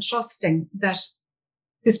calm and trusting that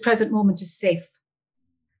this present moment is safe?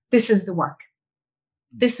 This is the work.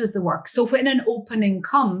 This is the work. So when an opening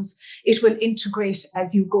comes, it will integrate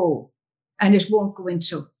as you go, and it won't go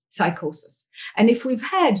into psychosis. And if we've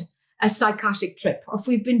had a psychotic trip, or if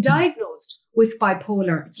we've been diagnosed with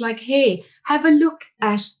bipolar, it's like, hey, have a look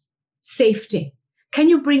at safety. Can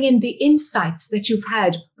you bring in the insights that you've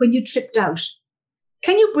had when you tripped out?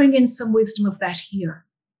 Can you bring in some wisdom of that here?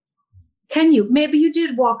 Can you? Maybe you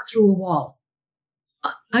did walk through a wall.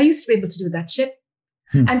 I used to be able to do that shit.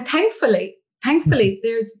 And thankfully,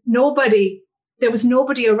 there was nobody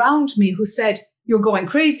around me who said, you're going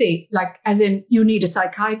crazy, like, as in, you need a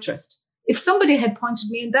psychiatrist. If somebody had pointed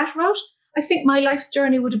me in that route, I think my life's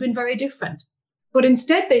journey would have been very different. But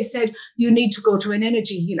instead they said, you need to go to an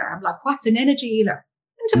energy healer. I'm like, what's an energy healer?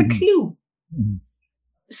 I didn't have a clue.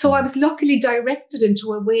 So I was luckily directed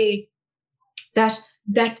into a way that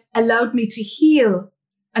allowed me to heal.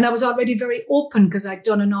 And I was already very open because I'd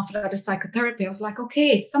done an awful lot of psychotherapy. I was like,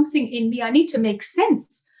 okay, it's something in me. I need to make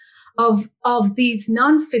sense of these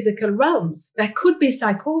non-physical realms that could be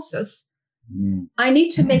psychosis. I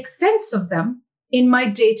need to make sense of them in my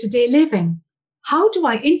day-to-day living. How do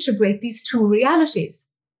I integrate these two realities?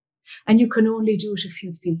 And you can only do it if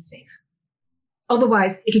you feel safe.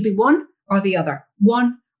 Otherwise, it'll be one or the other.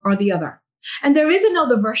 And there is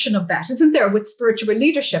another version of that, isn't there, with spiritual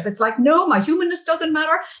leadership? It's like, no, my humanness doesn't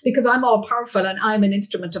matter because I'm all powerful and I'm an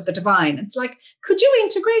instrument of the divine. It's like, could you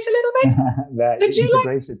integrate a little bit? Could you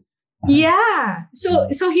integration? Yeah. So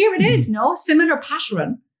here it is, no? Similar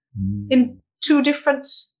pattern in two different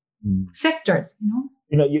sectors,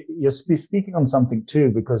 You know, you're speaking on something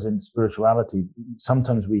too, because in spirituality,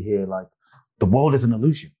 sometimes we hear like, the world is an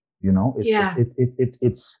illusion,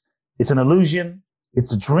 It's an illusion.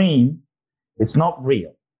 It's a dream. It's not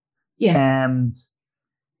real. Yes. And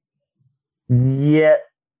yet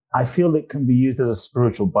I feel it can be used as a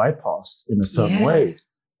spiritual bypass in a certain way.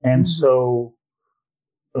 And so,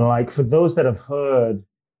 like, for those that have heard,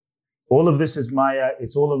 all of this is Maya,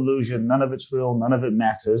 it's all illusion, none of it's real, none of it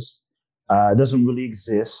matters, it doesn't really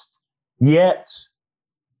exist. Yet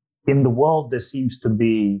in the world, there seems to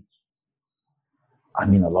be, a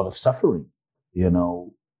lot of suffering,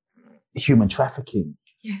 human trafficking,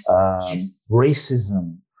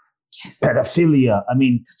 racism, pedophilia.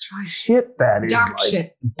 That's right. Shit that is dark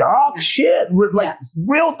shit. Dark shit,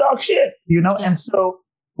 real dark shit, And so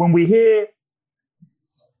when we hear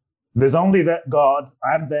there's only that God,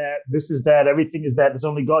 I'm that, this is that, everything is that, there's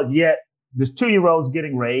only God, yet this 2-year-old's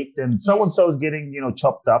getting raped and so-and-so's getting,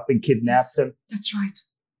 chopped up and kidnapped. Yes, that's right.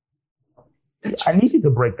 I need you to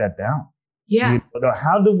break that down. Yeah.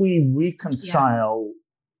 How do we reconcile?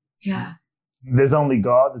 Yeah. There's only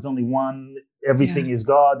God. There's only one. Everything is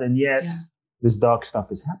God. And yet this dark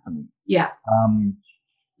stuff is happening. Yeah.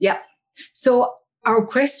 So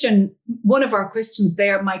one of our questions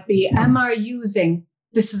there might be, am I using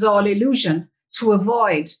this is all illusion to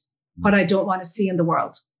avoid what I don't want to see in the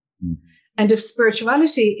world? Mm-hmm. And if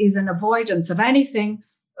spirituality is an avoidance of anything,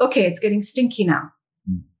 okay, it's getting stinky now.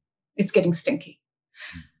 Mm-hmm. It's getting stinky.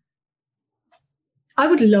 I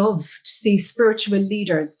would love to see spiritual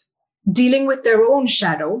leaders dealing with their own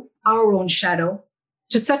shadow, our own shadow,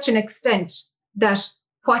 to such an extent that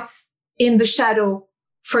what's in the shadow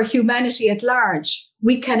for humanity at large,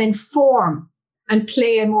 we can inform and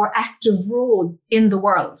play a more active role in the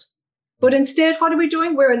world. But instead, what are we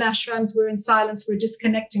doing? We're in ashrams, we're in silence, we're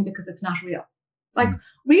disconnecting because it's not real.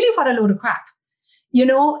 Really, what a load of crap.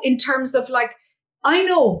 In terms of I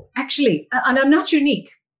know, actually, and I'm not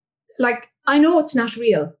unique. I know it's not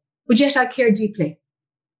real, but yet I care deeply.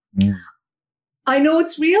 Mm. I know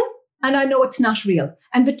it's real and I know it's not real.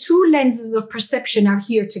 And the two lenses of perception are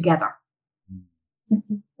here together.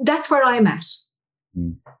 Mm. That's where I'm at.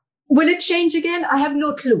 Mm. Will it change again? I have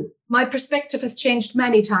no clue. My perspective has changed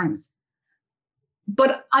many times.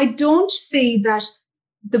 But I don't see that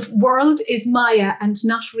the world is Maya and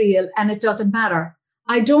not real and it doesn't matter.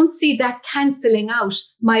 I don't see that cancelling out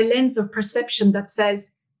my lens of perception that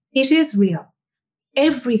says, it is real.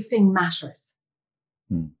 Everything matters.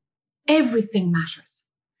 Everything matters.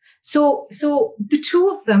 So the two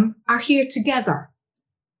of them are here together.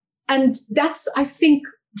 And that's, I think,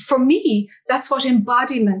 for me, that's what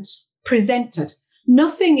embodiment presented.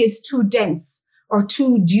 Nothing is too dense or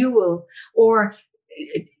too dual or,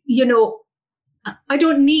 I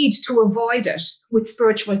don't need to avoid it with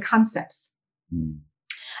spiritual concepts.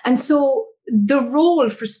 And so the role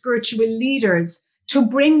for spiritual leaders to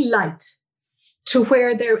bring light to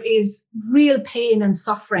where there is real pain and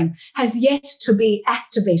suffering has yet to be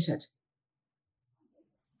activated.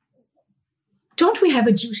 Don't we have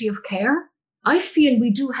a duty of care? I feel we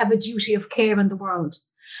do have a duty of care in the world.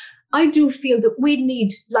 I do feel that we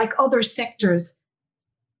need, like other sectors,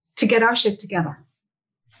 to get our shit together.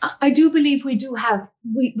 I do believe we do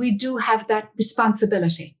have that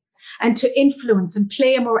responsibility and to influence and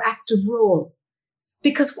play a more active role.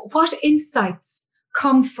 Because what insights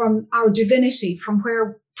come from our divinity, from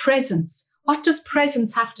where presence, what does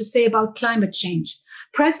presence have to say about climate change?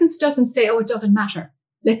 Presence doesn't say, it doesn't matter.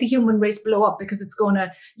 Let the human race blow up because it's going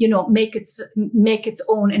to, make its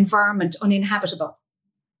own environment uninhabitable.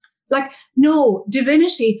 No,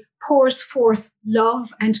 divinity pours forth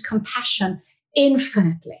love and compassion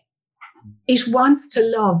infinitely. It wants to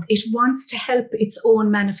love. It wants to help its own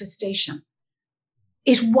manifestation.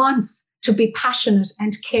 It wants to be passionate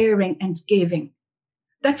and caring and giving.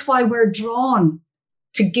 That's why we're drawn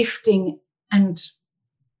to gifting and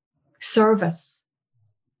service.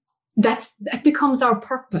 That becomes our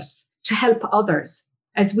purpose, to help others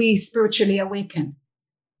as we spiritually awaken.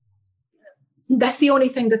 That's the only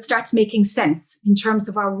thing that starts making sense in terms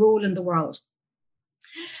of our role in the world.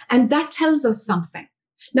 And that tells us something.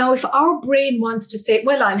 Now, if our brain wants to say,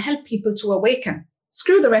 I'll help people to awaken,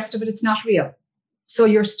 screw the rest of it, it's not real. So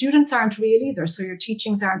your students aren't real either. So your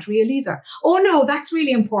teachings aren't real either. Oh no, that's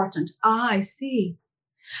really important. I see.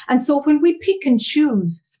 And so when we pick and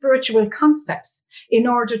choose spiritual concepts in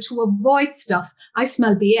order to avoid stuff, I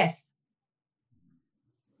smell BS.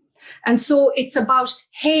 And so it's about,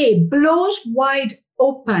 hey, blow it wide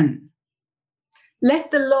open.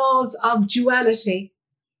 Let the laws of duality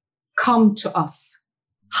come to us.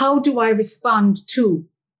 How do I respond to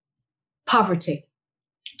poverty,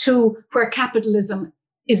 to where capitalism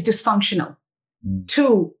is dysfunctional,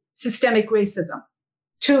 to systemic racism,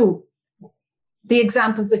 to the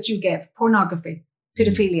examples that you gave, pornography,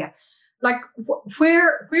 pedophilia?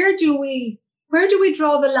 Where do we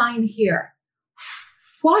draw the line here?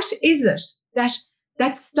 What is it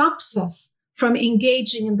that stops us from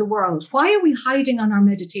engaging in the world? Why are we hiding on our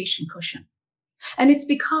meditation cushion? And it's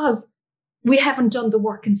because we haven't done the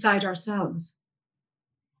work inside ourselves.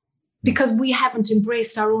 Because we haven't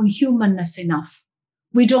embraced our own humanness enough.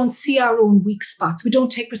 We don't see our own weak spots. We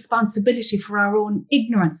don't take responsibility for our own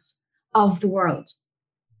ignorance of the world.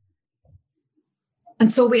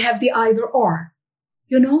 And so we have the either or,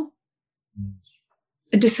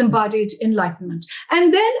 a disembodied enlightenment.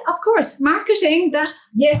 And then, of course, marketing that,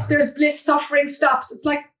 yes, there's bliss, suffering stops. It's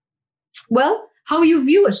how you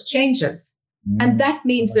view it changes. And that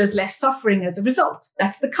means there's less suffering as a result.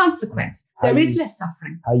 That's the consequence. There is less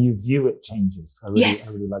suffering. How you view it changes. I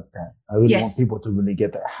really like that. I really want people to really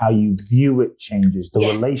get that. How you view it changes. The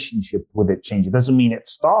relationship with it changes. It doesn't mean it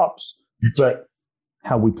stops, but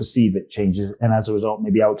how we perceive it changes. And as a result,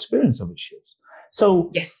 maybe our experience of it shifts.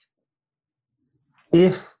 So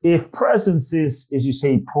if presence is, as you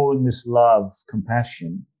say, pouring this love,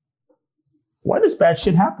 compassion, why does bad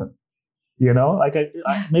shit happen? You know, like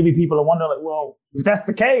maybe people are wondering, like, well, if that's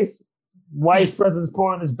the case, why is presence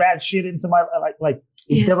pouring this bad shit into my like?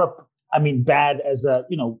 Is there bad as a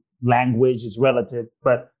language is relative,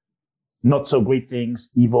 but not so great things,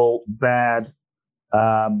 evil, bad,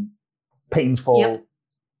 painful. Yep.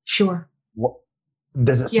 Sure. What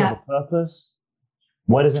does it serve a purpose?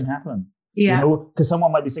 Why does it happen? Yeah, because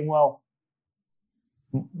someone might be saying, well,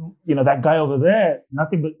 that guy over there,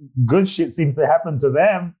 nothing but good shit seems to happen to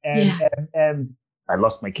them. And I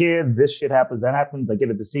lost my kid. This shit happens, that happens. I get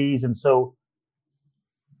a disease. And so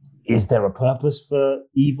is there a purpose for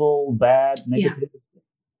evil, bad, negative?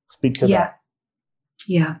 Speak to that.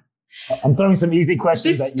 Yeah. I'm throwing some easy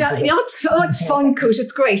questions at you. It's fun, Kurt.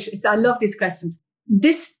 It's great. I love these questions.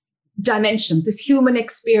 This dimension, this human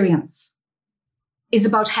experience is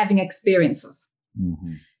about having experiences.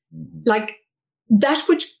 Mm-hmm. Mm-hmm. Like, that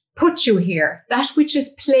which put you here, that which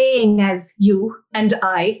is playing as you and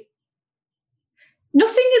I,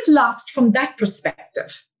 nothing is lost from that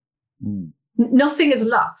perspective. Nothing is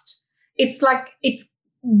lost. It's like it's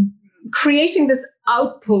creating this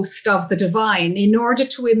outpost of the divine in order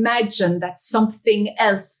to imagine that something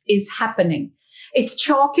else is happening. It's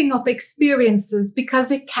chalking up experiences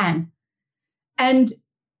because it can. And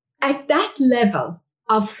at that level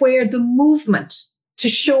of where the movement to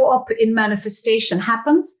show up in manifestation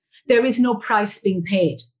happens, there is no price being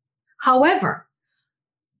paid. However,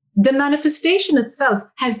 the manifestation itself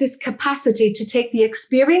has this capacity to take the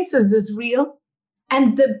experiences as real,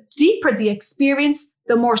 and the deeper the experience,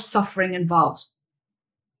 the more suffering involved.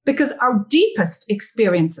 Because our deepest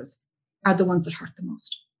experiences are the ones that hurt the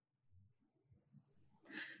most.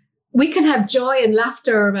 We can have joy and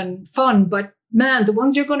laughter and fun, but man, the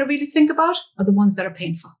ones you're going to really think about are the ones that are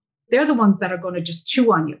painful. They're the ones that are going to just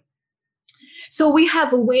chew on you. So we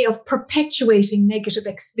have a way of perpetuating negative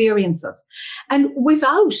experiences. And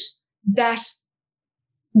without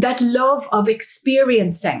that love of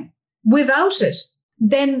experiencing, without it,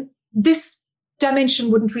 then this dimension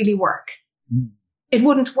wouldn't really work. It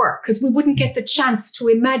wouldn't work because we wouldn't get the chance to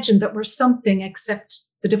imagine that we're something except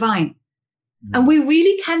the divine. And we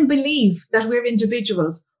really can believe that we're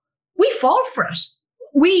individuals. We fall for it.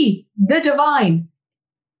 We, the divine,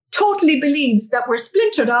 totally believes that we're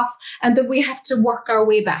splintered off and that we have to work our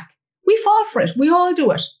way back. We fall for it. We all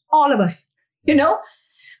do it. All of us,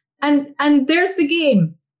 And there's the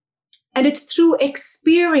game. And it's through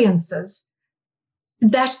experiences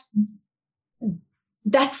that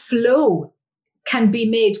flow can be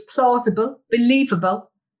made plausible,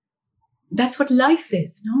 believable. That's what life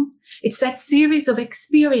is, no? It's that series of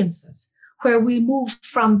experiences where we move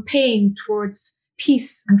from pain towards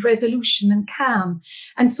peace and resolution and calm.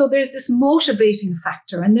 And so there's this motivating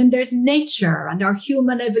factor. And then there's nature and our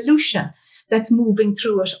human evolution that's moving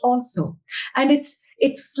through it also. And it's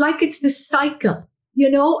like it's this cycle,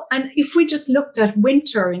 and if we just looked at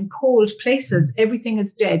winter in cold places, everything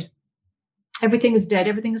is dead. Everything is dead.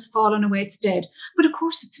 Everything has fallen away. It's dead. But of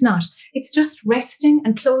course it's not. It's just resting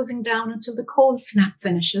and closing down until the cold snap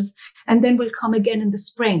finishes. And then we'll come again in the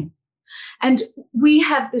spring. And we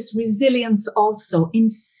have this resilience also in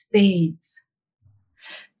spades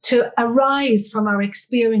to arise from our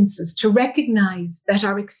experiences, to recognize that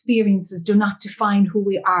our experiences do not define who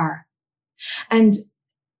we are. And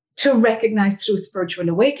to recognize through spiritual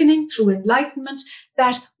awakening, through enlightenment,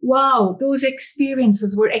 that, wow, those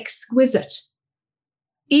experiences were exquisite.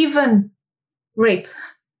 Even rape,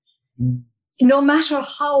 no matter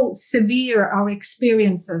how severe our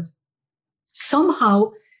experiences,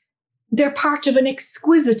 somehow they're part of an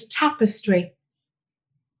exquisite tapestry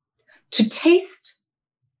to taste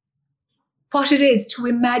what it is to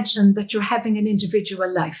imagine that you're having an individual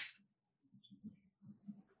life.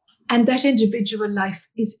 And that individual life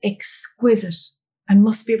is exquisite and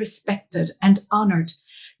must be respected and honored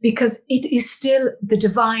because it is still the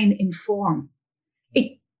divine in form.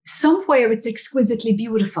 Somewhere it's exquisitely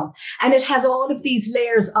beautiful. And it has all of these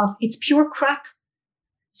layers of, it's pure crap.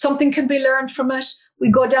 Something can be learned from it.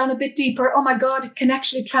 We go down a bit deeper. Oh my God, it can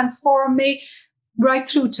actually transform me. Right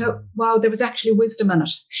through to, wow, there was actually wisdom in it.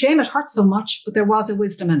 Shame it hurt so much, but there was a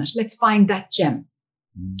wisdom in it. Let's find that gem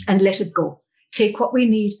and let it go. Take what we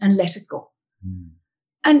need and let it go.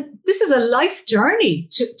 And this is a life journey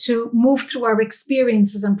to move through our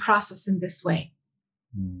experiences and process in this way.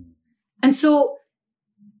 And so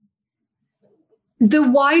the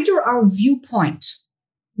wider our viewpoint,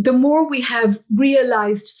 the more we have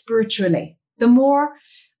realized spiritually, the more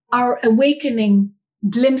our awakening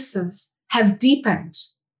glimpses have deepened,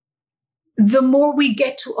 the more we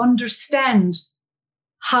get to understand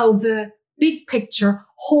how the big picture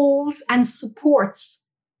holds and supports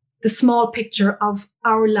the small picture of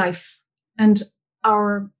our life and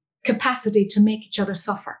our capacity to make each other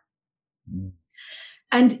suffer.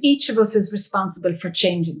 And each of us is responsible for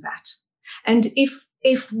changing that. And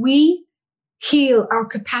if we heal our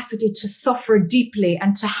capacity to suffer deeply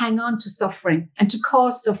and to hang on to suffering and to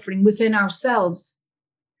cause suffering within ourselves,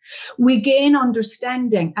 we gain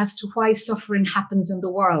understanding as to why suffering happens in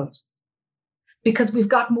the world. Because we've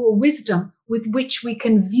got more wisdom with which we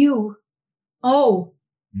can view,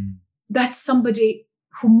 that's somebody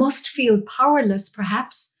who must feel powerless,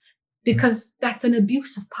 perhaps, because that's an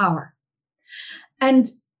abuse of power. And,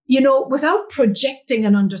 without projecting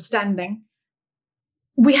an understanding,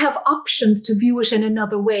 we have options to view it in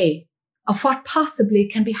another way of what possibly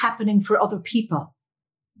can be happening for other people.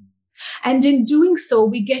 And in doing so,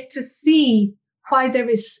 we get to see why there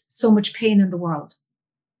is so much pain in the world.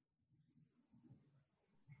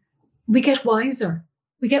 We get wiser.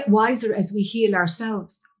 We get wiser as we heal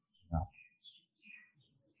ourselves.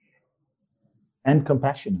 And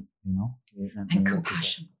compassionate, And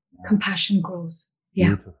compassion. Yeah. Compassion grows. Yeah.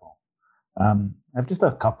 Beautiful. I've just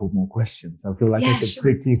a couple more questions. I feel like I could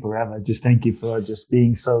speak to you forever. Just thank you for just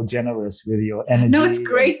being so generous with your energy. No, it's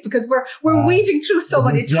great because we're weaving through so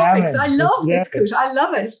many topics. I love this, Kurt. I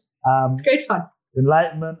love it. It's great fun.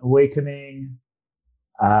 Enlightenment, awakening.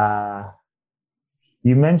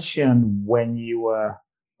 You mentioned when you were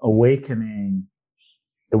awakening,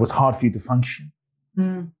 it was hard for you to function.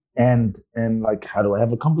 And like, how do I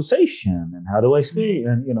have a conversation? And how do I speak?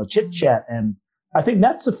 And, chit chat. And I think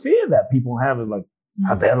that's a fear that people have, is like,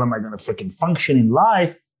 how the hell am I going to freaking function in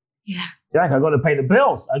life? Yeah. Jack, I got to pay the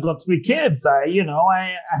bills. I got 3 kids. I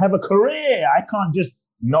have a career. I can't just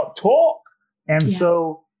not talk. And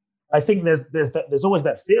so I think there's always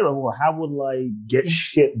that fear of, well, how will I get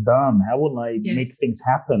shit done? How will I make things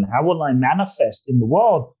happen? How will I manifest in the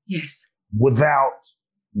world without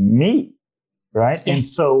me? Right. Yes. And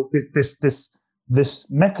so this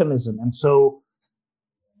mechanism. And so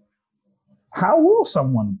how will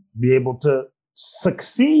someone be able to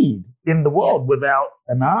succeed in the world without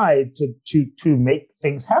an eye to make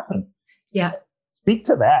things happen? Yeah. Speak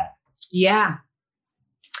to that. Yeah.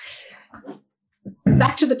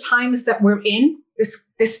 Back to the times that we're in,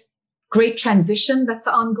 this great transition that's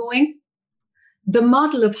ongoing. The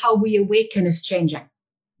model of how we awaken is changing.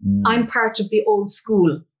 I'm part of the old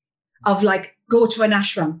school of like, go to an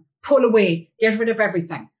ashram, pull away, get rid of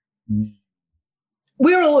everything.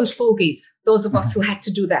 We're old fogies, those of us who had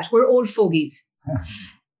to do that. We're old fogies.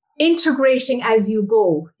 Integrating as you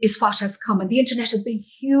go is what has come. And the internet has been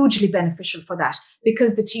hugely beneficial for that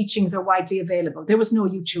because the teachings are widely available. There was no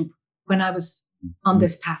YouTube when I was on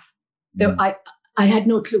this path. I had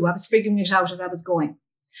no clue. I was figuring it out as I was going.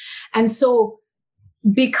 And so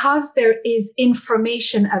because there is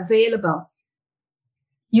information available,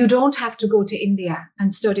 you don't have to go to India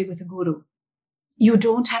and study with a guru. You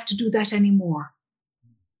don't have to do that anymore.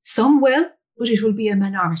 Some will, but it will be a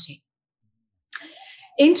minority.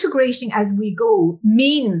 Integrating as we go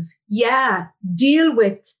means, deal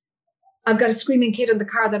with, I've got a screaming kid in the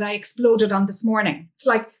car that I exploded on this morning. It's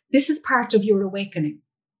like, this is part of your awakening.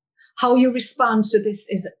 How you respond to this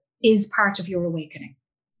is part of your awakening.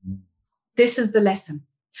 This is the lesson.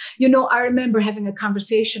 I remember having a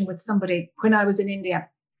conversation with somebody when I was in India.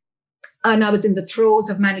 And I was in the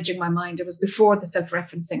throes of managing my mind. It was before the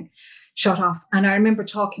self-referencing shut off. And I remember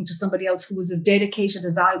talking to somebody else who was as dedicated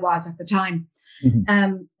as I was at the time,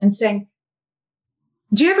 and saying,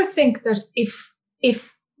 do you ever think that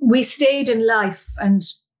if we stayed in life and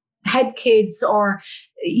had kids or,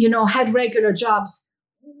 had regular jobs,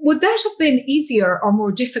 would that have been easier or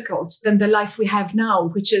more difficult than the life we have now,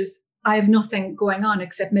 which is, I have nothing going on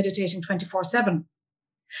except meditating 24/7.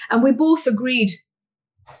 And we both agreed,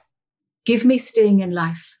 give me staying in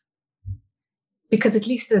life, because at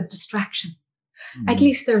least there's distraction. At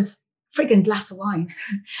least there's friggin' glass of wine.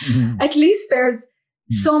 At least there's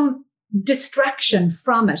some distraction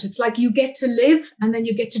from it. It's like you get to live and then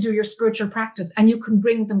you get to do your spiritual practice and you can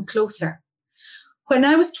bring them closer. When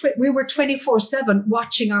I was, we were 24/7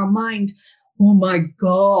 watching our mind. Oh my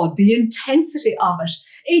God, the intensity of it.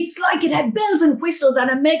 It's like it had bells and whistles and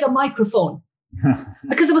a mega microphone.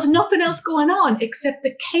 because there was nothing else going on except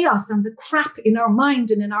the chaos and the crap in our mind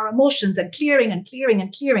and in our emotions and clearing and clearing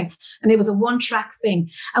and clearing. And it was a one-track thing.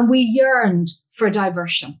 And we yearned for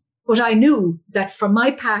diversion. But I knew that for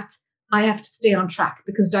my path, I have to stay on track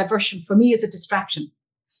because diversion for me is a distraction.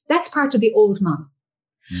 That's part of the old model.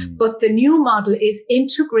 But the new model is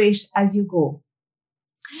integrate as you go.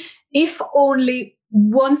 If only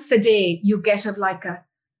once a day you get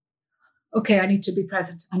okay, I need to be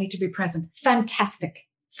present. I need to be present. Fantastic.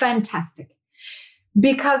 Fantastic.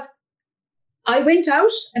 Because I went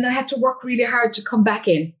out and I had to work really hard to come back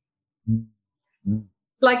in.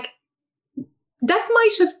 Like, that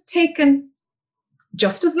might have taken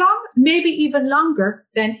just as long, maybe even longer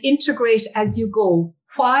than integrate as you go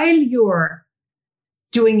while you're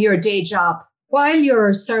doing your day job, while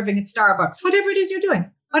you're serving at Starbucks, whatever it is you're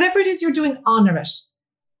doing, honor it.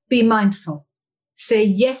 Be mindful. Say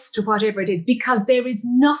yes to whatever it is, because there is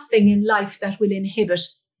nothing in life that will inhibit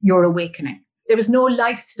your awakening. There is no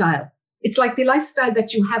lifestyle. It's like the lifestyle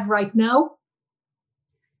that you have right now.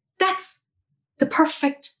 That's the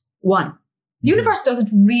perfect one. The universe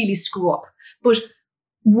doesn't really screw up, but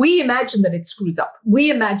we imagine that it screws up.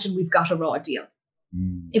 We imagine we've got a raw deal.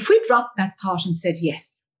 If we dropped that thought and said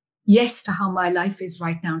yes to how my life is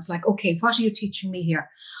right now, it's like, okay, what are you teaching me here?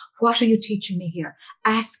 What are you teaching me here?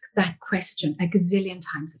 Ask that question a gazillion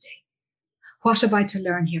times a day. What have I to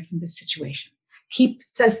learn here from this situation? Keep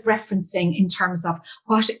self-referencing in terms of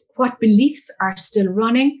what beliefs are still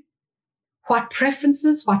running, what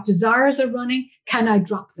preferences, what desires are running. Can I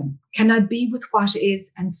drop them? Can I be with what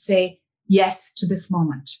is and say yes to this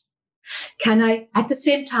moment? Can I, at the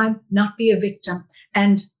same time, not be a victim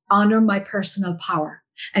and honor my personal power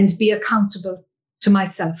and be accountable to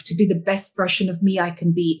myself to be the best version of me I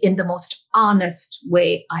can be in the most honest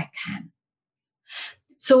way I can?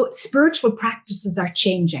 So spiritual practices are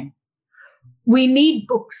changing. We need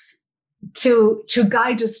books to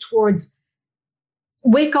guide us towards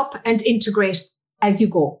wake up and integrate as you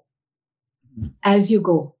go. As you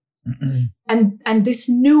go. And this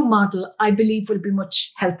new model, I believe, will be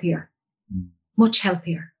much healthier. Much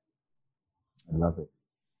healthier. I love it.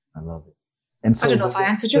 And so I don't know if I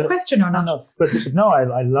answered your question or not. No,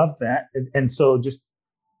 I love that. And so just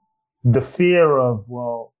the fear of,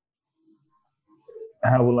 well,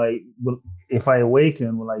 how if I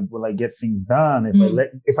awaken, will I get things done?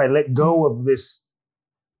 If I let go of this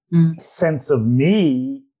sense of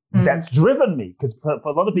me that's driven me, because for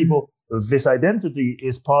a lot of people, this identity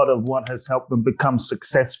is part of what has helped them become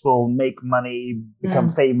successful, make money, become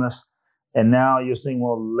famous. And now you're saying,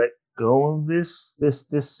 well, let go of this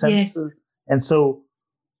sense. Yes. And so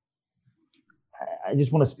I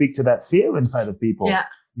just want to speak to that fear inside of people. Yeah.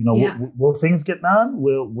 Will things get done?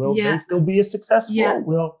 Will they still be as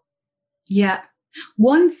successful? Yeah.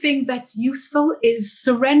 One thing that's useful is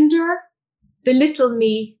surrender the little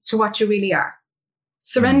me to what you really are.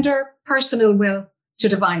 Surrender personal will to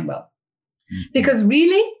divine will. Because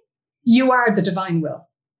really, you are the divine will.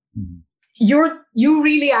 You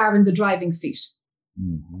really are in the driving seat.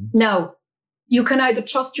 Now, you can either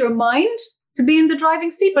trust your mind to be in the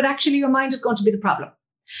driving seat, but actually your mind is going to be the problem.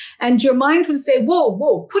 And your mind will say,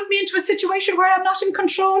 whoa, put me into a situation where I'm not in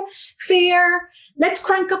control. Fear, let's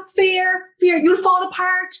crank up fear, you'll fall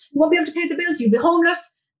apart, you won't be able to pay the bills, you'll be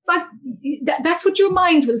homeless. But that's what your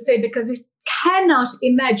mind will say, because it cannot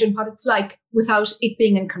imagine what it's like without it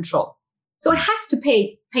being in control. So it has to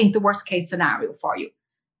paint the worst case scenario for you.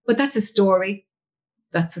 But that's a story.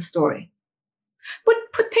 But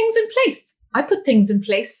put things in place. I put things in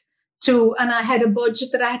place and I had a budget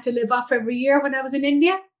that I had to live off every year when I was in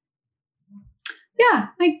India. Yeah,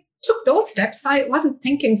 I took those steps. I wasn't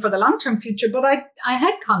thinking for the long-term future, but I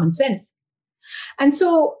had common sense. And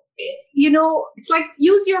so, it's like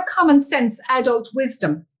use your common sense, adult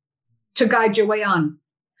wisdom to guide your way on.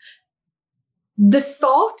 The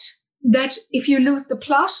thought that if you lose the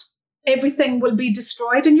plot, everything will be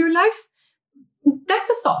destroyed in your life, that's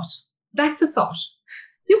a thought.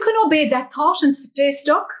 You can obey that thought and stay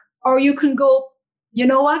stuck, or you can go, you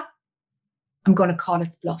know what? I'm going to call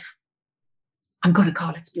its bluff.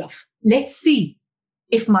 Let's see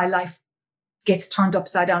if my life gets turned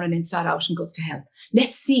upside down and inside out and goes to hell.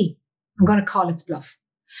 Let's see. I'm going to call its bluff,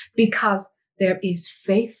 because there is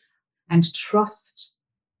faith and trust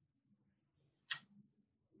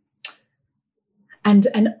and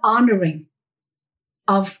an honoring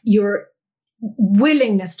of your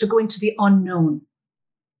willingness to go into the unknown.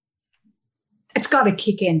 It's got to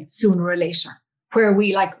kick in sooner or later, where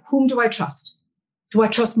whom do I trust? Do I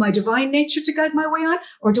trust my divine nature to guide my way on,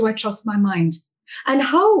 or do I trust my mind? And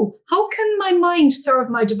how can my mind serve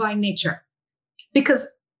my divine nature? Because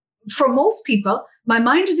for most people, my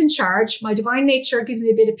mind is in charge. My divine nature gives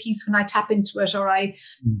me a bit of peace when I tap into it, or I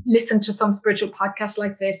listen to some spiritual podcast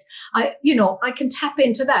like this. I can tap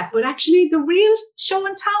into that. But actually, the real show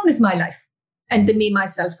in town is my life and the me,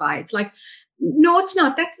 myself, I. It's like, no, it's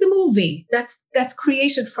not. That's the movie. That's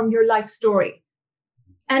created from your life story.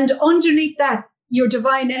 And underneath that, your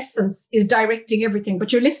divine essence is directing everything.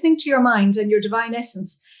 But you're listening to your mind, and your divine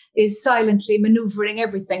essence is silently maneuvering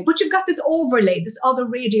everything. But you've got this overlay, this other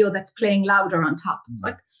radio that's playing louder on top. It's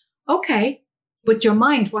like, okay, but your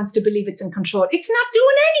mind wants to believe it's in control. It's not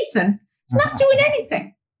doing anything. It's not doing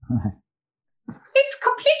anything. It's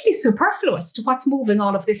completely superfluous to what's moving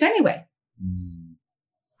all of this anyway.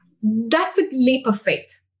 That's a leap of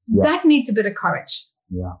faith. Yeah. That needs a bit of courage.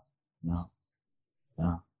 Yeah.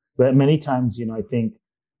 But many times, I think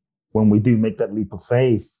when we do make that leap of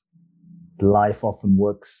faith, life often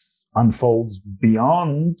unfolds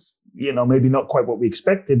beyond, maybe not quite what we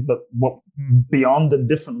expected, but beyond and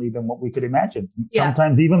differently than what we could imagine. Yeah.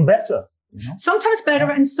 Sometimes even better. Sometimes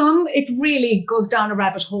better, and some it really goes down a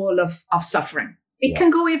rabbit hole of suffering. It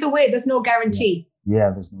can go either way. There's no guarantee.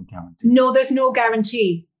 Yeah, there's no guarantee. No, there's no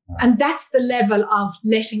guarantee. Yeah. And that's the level of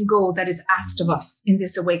letting go that is asked of us in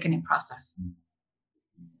this awakening process.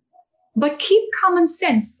 But keep common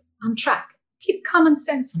sense on track. Keep common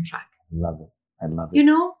sense on track. I love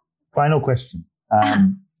it. Final question.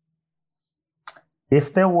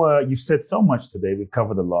 If there were, you've said so much today, we've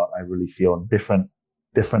covered a lot, I really feel, different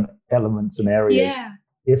elements and areas. Yeah.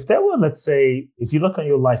 If there were, let's say, if you look at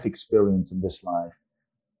your life experience in this life,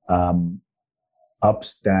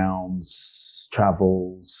 ups, downs,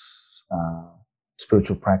 travels,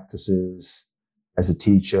 spiritual practices, as a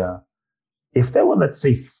teacher, if there were, let's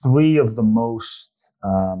say, 3 of the most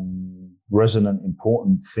resonant,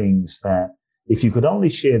 important things that, if you could only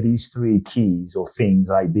share these 3 keys or things,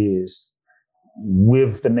 ideas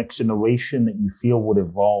with the next generation that you feel would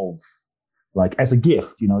evolve, like as a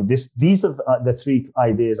gift, these are the 3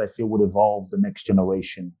 ideas I feel would evolve the next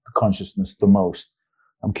generation, the consciousness the most.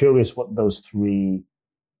 I'm curious what those 3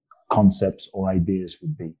 concepts or ideas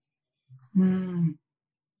would be.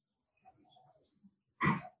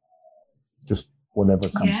 Just whatever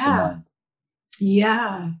comes to mind.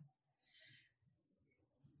 Yeah.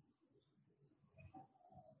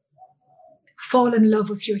 Fall in love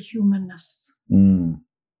with your humanness.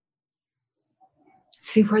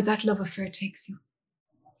 See where that love affair takes you.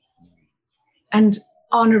 And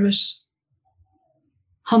honor it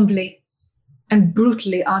humbly and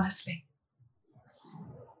brutally honestly.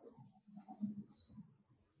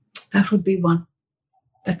 That would be one.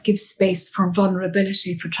 That gives space for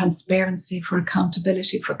vulnerability, for transparency, for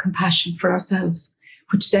accountability, for compassion for ourselves,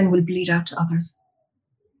 which then will bleed out to others.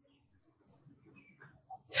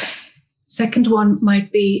 Second one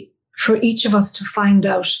might be for each of us to find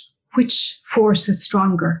out which force is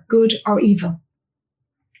stronger, good or evil.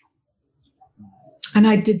 And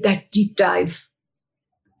I did that deep dive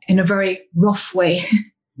in a very rough way.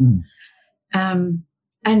 And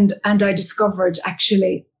I discovered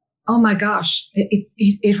actually, oh my gosh,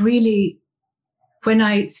 it really, when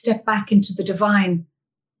I step back into the divine,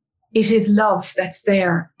 it is love that's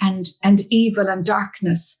there, and evil and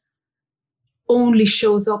darkness only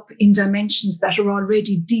shows up in dimensions that are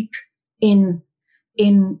already deep in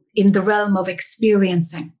the realm of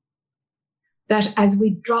experiencing. That as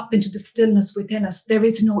we drop into the stillness within us, there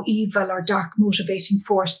is no evil or dark motivating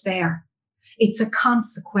force there. It's a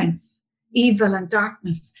consequence. Evil and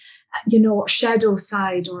darkness, shadow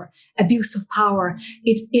side or abuse of power,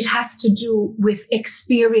 it has to do with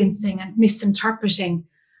experiencing and misinterpreting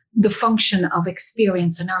the function of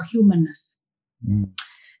experience and our humanness.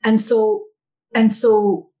 And so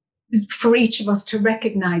for each of us to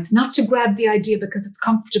recognize, not to grab the idea because it's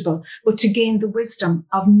comfortable, but to gain the wisdom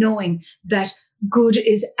of knowing that good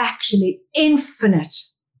is actually infinite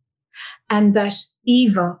and that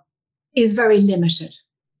evil is very limited.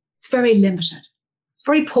 It's very limited. It's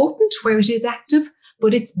very potent where it is active,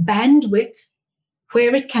 but its bandwidth,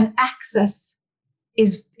 where it can access,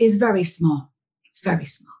 is very small. It's very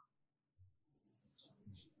small.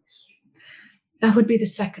 That would be the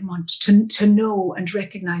second one, to know and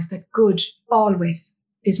recognize that good always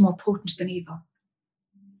is more potent than evil.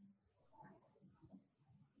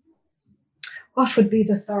 What would be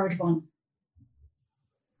the third one?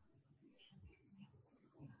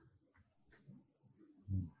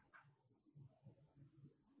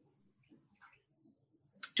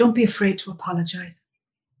 Don't be afraid to apologize.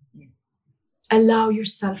 Allow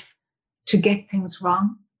yourself to get things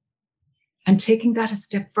wrong. And taking that a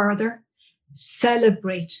step further,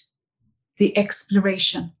 celebrate the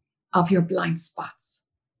exploration of your blind spots.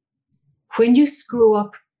 When you screw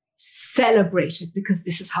up, Celebrate it, because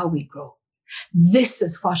this is how we grow. This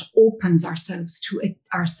is what opens ourselves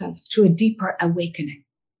to a deeper awakening.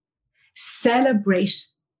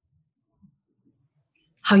 Celebrate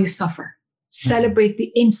how you suffer. Celebrate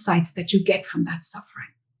the insights that you get from that suffering.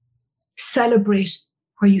 Celebrate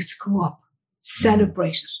where you screw up.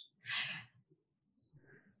 Celebrate it.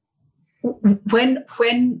 When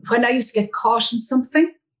I used to get caught in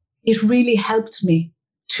something, it really helped me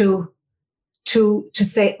to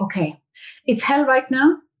say, okay, it's hell right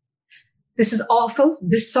now. This is awful.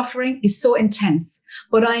 This suffering is so intense,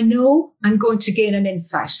 but I know I'm going to gain an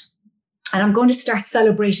insight, and I'm going to start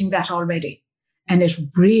celebrating that already. And it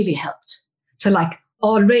really helped to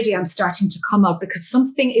already I'm starting to come out, because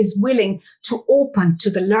something is willing to open to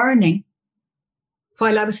the learning.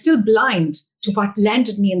 While I was still blind to what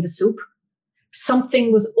landed me in the soup,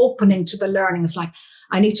 something was opening to the learning. It's like,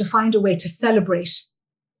 I need to find a way to celebrate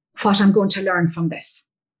what I'm going to learn from this.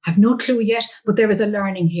 I have no clue yet, but there is a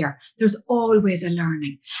learning here. There's always a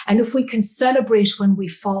learning. And if we can celebrate when we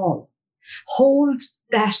fall, hold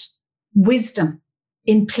that wisdom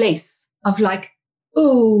in place of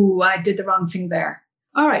oh, I did the wrong thing there.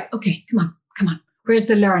 All right, okay, come on. Where's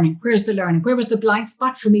the learning? Where was the blind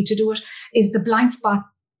spot for me to do it? Is the blind spot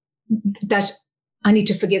that I need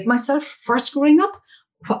to forgive myself for screwing up?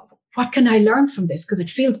 What can I learn from this? Because it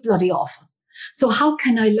feels bloody awful. So how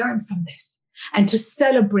can I learn from this? And to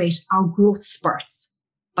celebrate our growth spurts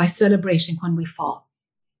by celebrating when we fall.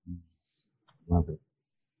 Love it.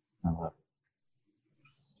 I love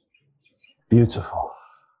it. Beautiful.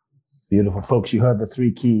 Beautiful. Folks, you heard the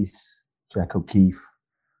 3 keys. Jack O'Keeffe.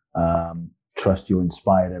 Trust you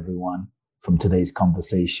inspired everyone from today's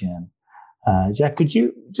conversation. Jack, could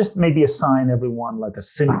you just maybe assign everyone a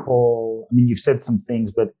simple, you've said some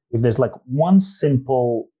things, but if there's one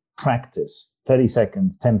simple practice, 30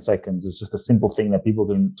 seconds, 10 seconds, it's just a simple thing that people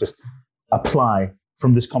can just apply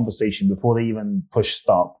from this conversation before they even push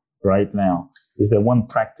stop right now. Is there one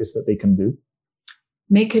practice that they can do?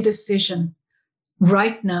 Make a decision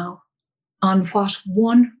right now on what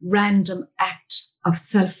one random act of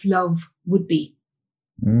self-love would be.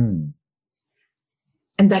 And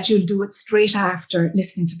that you'll do it straight after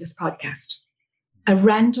listening to this podcast. A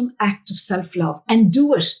random act of self-love, and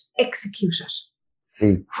do it, execute it.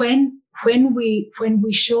 When we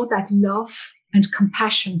show that love and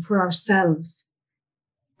compassion for ourselves,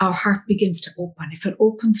 our heart begins to open. If it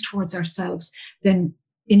opens towards ourselves, then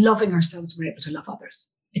in loving ourselves, we're able to love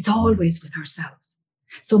others. It's always with ourselves.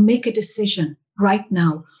 So make a decision right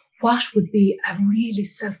now. What would be a really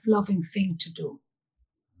self-loving thing to do?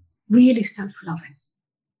 Really self-loving.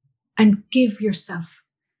 And give yourself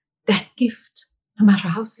that gift, no matter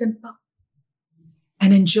how simple,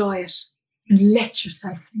 and enjoy it. And let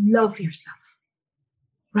yourself love yourself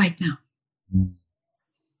right now.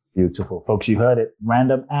 Beautiful. Folks, you heard it.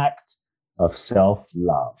 Random act of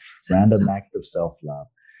self-love. Random act of self-love.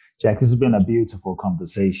 Jack, this has been a beautiful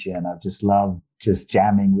conversation. I've just loved just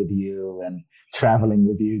jamming with you and traveling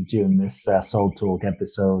with you during this Soul Talk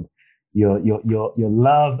episode. Your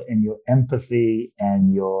love and your empathy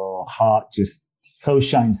and your heart just so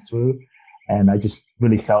shines through. And I just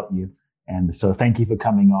really felt you. And so thank you for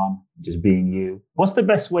coming on, just being you. What's the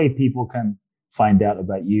best way people can find out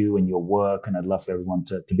about you and your work? And I'd love for everyone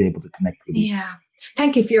to be able to connect with you. Yeah.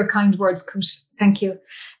 Thank you for your kind words, Kurt. Thank you.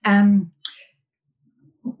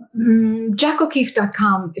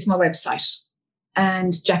 JackO'Keeffe.com is my website,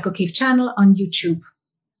 and Jack O'Keeffe channel on YouTube.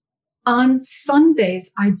 On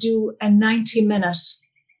Sundays, I do a 90-minute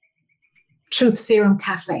Truth Serum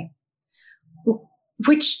Cafe,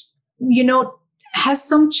 which, has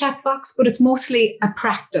some chat box, but it's mostly a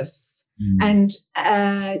practice and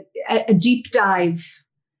a deep dive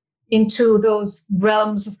into those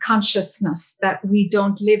realms of consciousness that we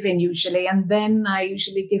don't live in usually. And then I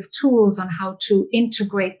usually give tools on how to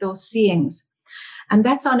integrate those seeings. And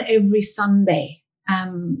that's on every Sunday.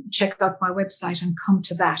 Check out my website and come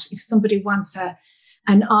to that. If somebody wants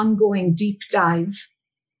an ongoing deep dive,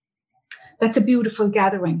 that's a beautiful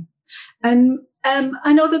gathering. And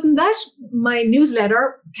other than that, my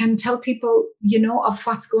newsletter can tell people, of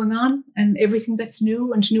what's going on and everything that's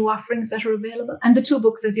new and new offerings that are available. And the 2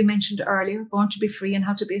 books, as you mentioned earlier, Born to be Free and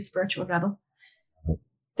How to be a Spiritual Rebel.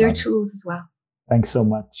 They're tools as well. Thanks so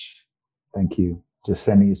much. Thank you. Just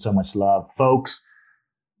sending you so much love. Folks,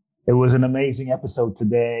 it was an amazing episode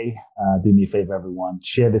today. Do me a favor, everyone.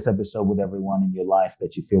 Share this episode with everyone in your life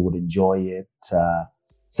that you feel would enjoy it.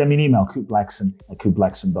 Send me an email,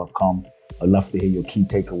 kootblackson@kootblackson.com. I'd love to hear your key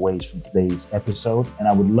takeaways from today's episode. And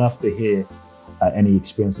I would love to hear any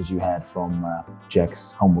experiences you had from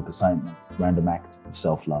Jack's homework assignment, Random Act of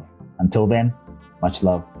Self-Love. Until then, much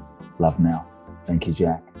love. Love now. Thank you,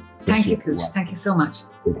 Jack. Thank you, Coach. Thank you so much.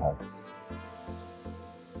 Big hugs.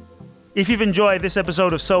 If you've enjoyed this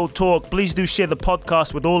episode of Soul Talk, please do share the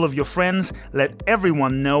podcast with all of your friends, let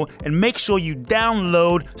everyone know, and make sure you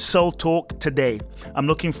download Soul Talk today. I'm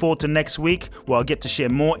looking forward to next week where I'll get to share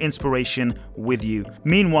more inspiration with you.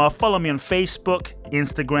 Meanwhile, follow me on Facebook,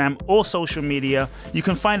 Instagram, or social media. You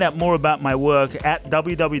can find out more about my work at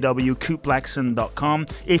www.coopblackson.com.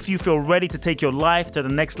 If you feel ready to take your life to the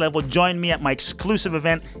next level, join me at my exclusive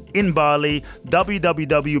event in Bali,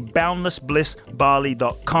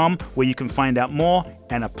 www.boundlessblissbali.com, where you can find out more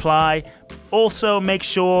and apply. Also, make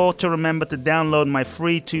sure to remember to download my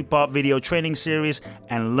free 2-part video training series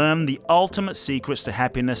and learn the ultimate secrets to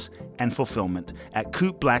happiness and fulfillment at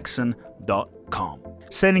coopblackson.com.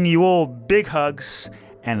 Sending you all big hugs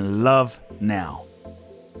and love now.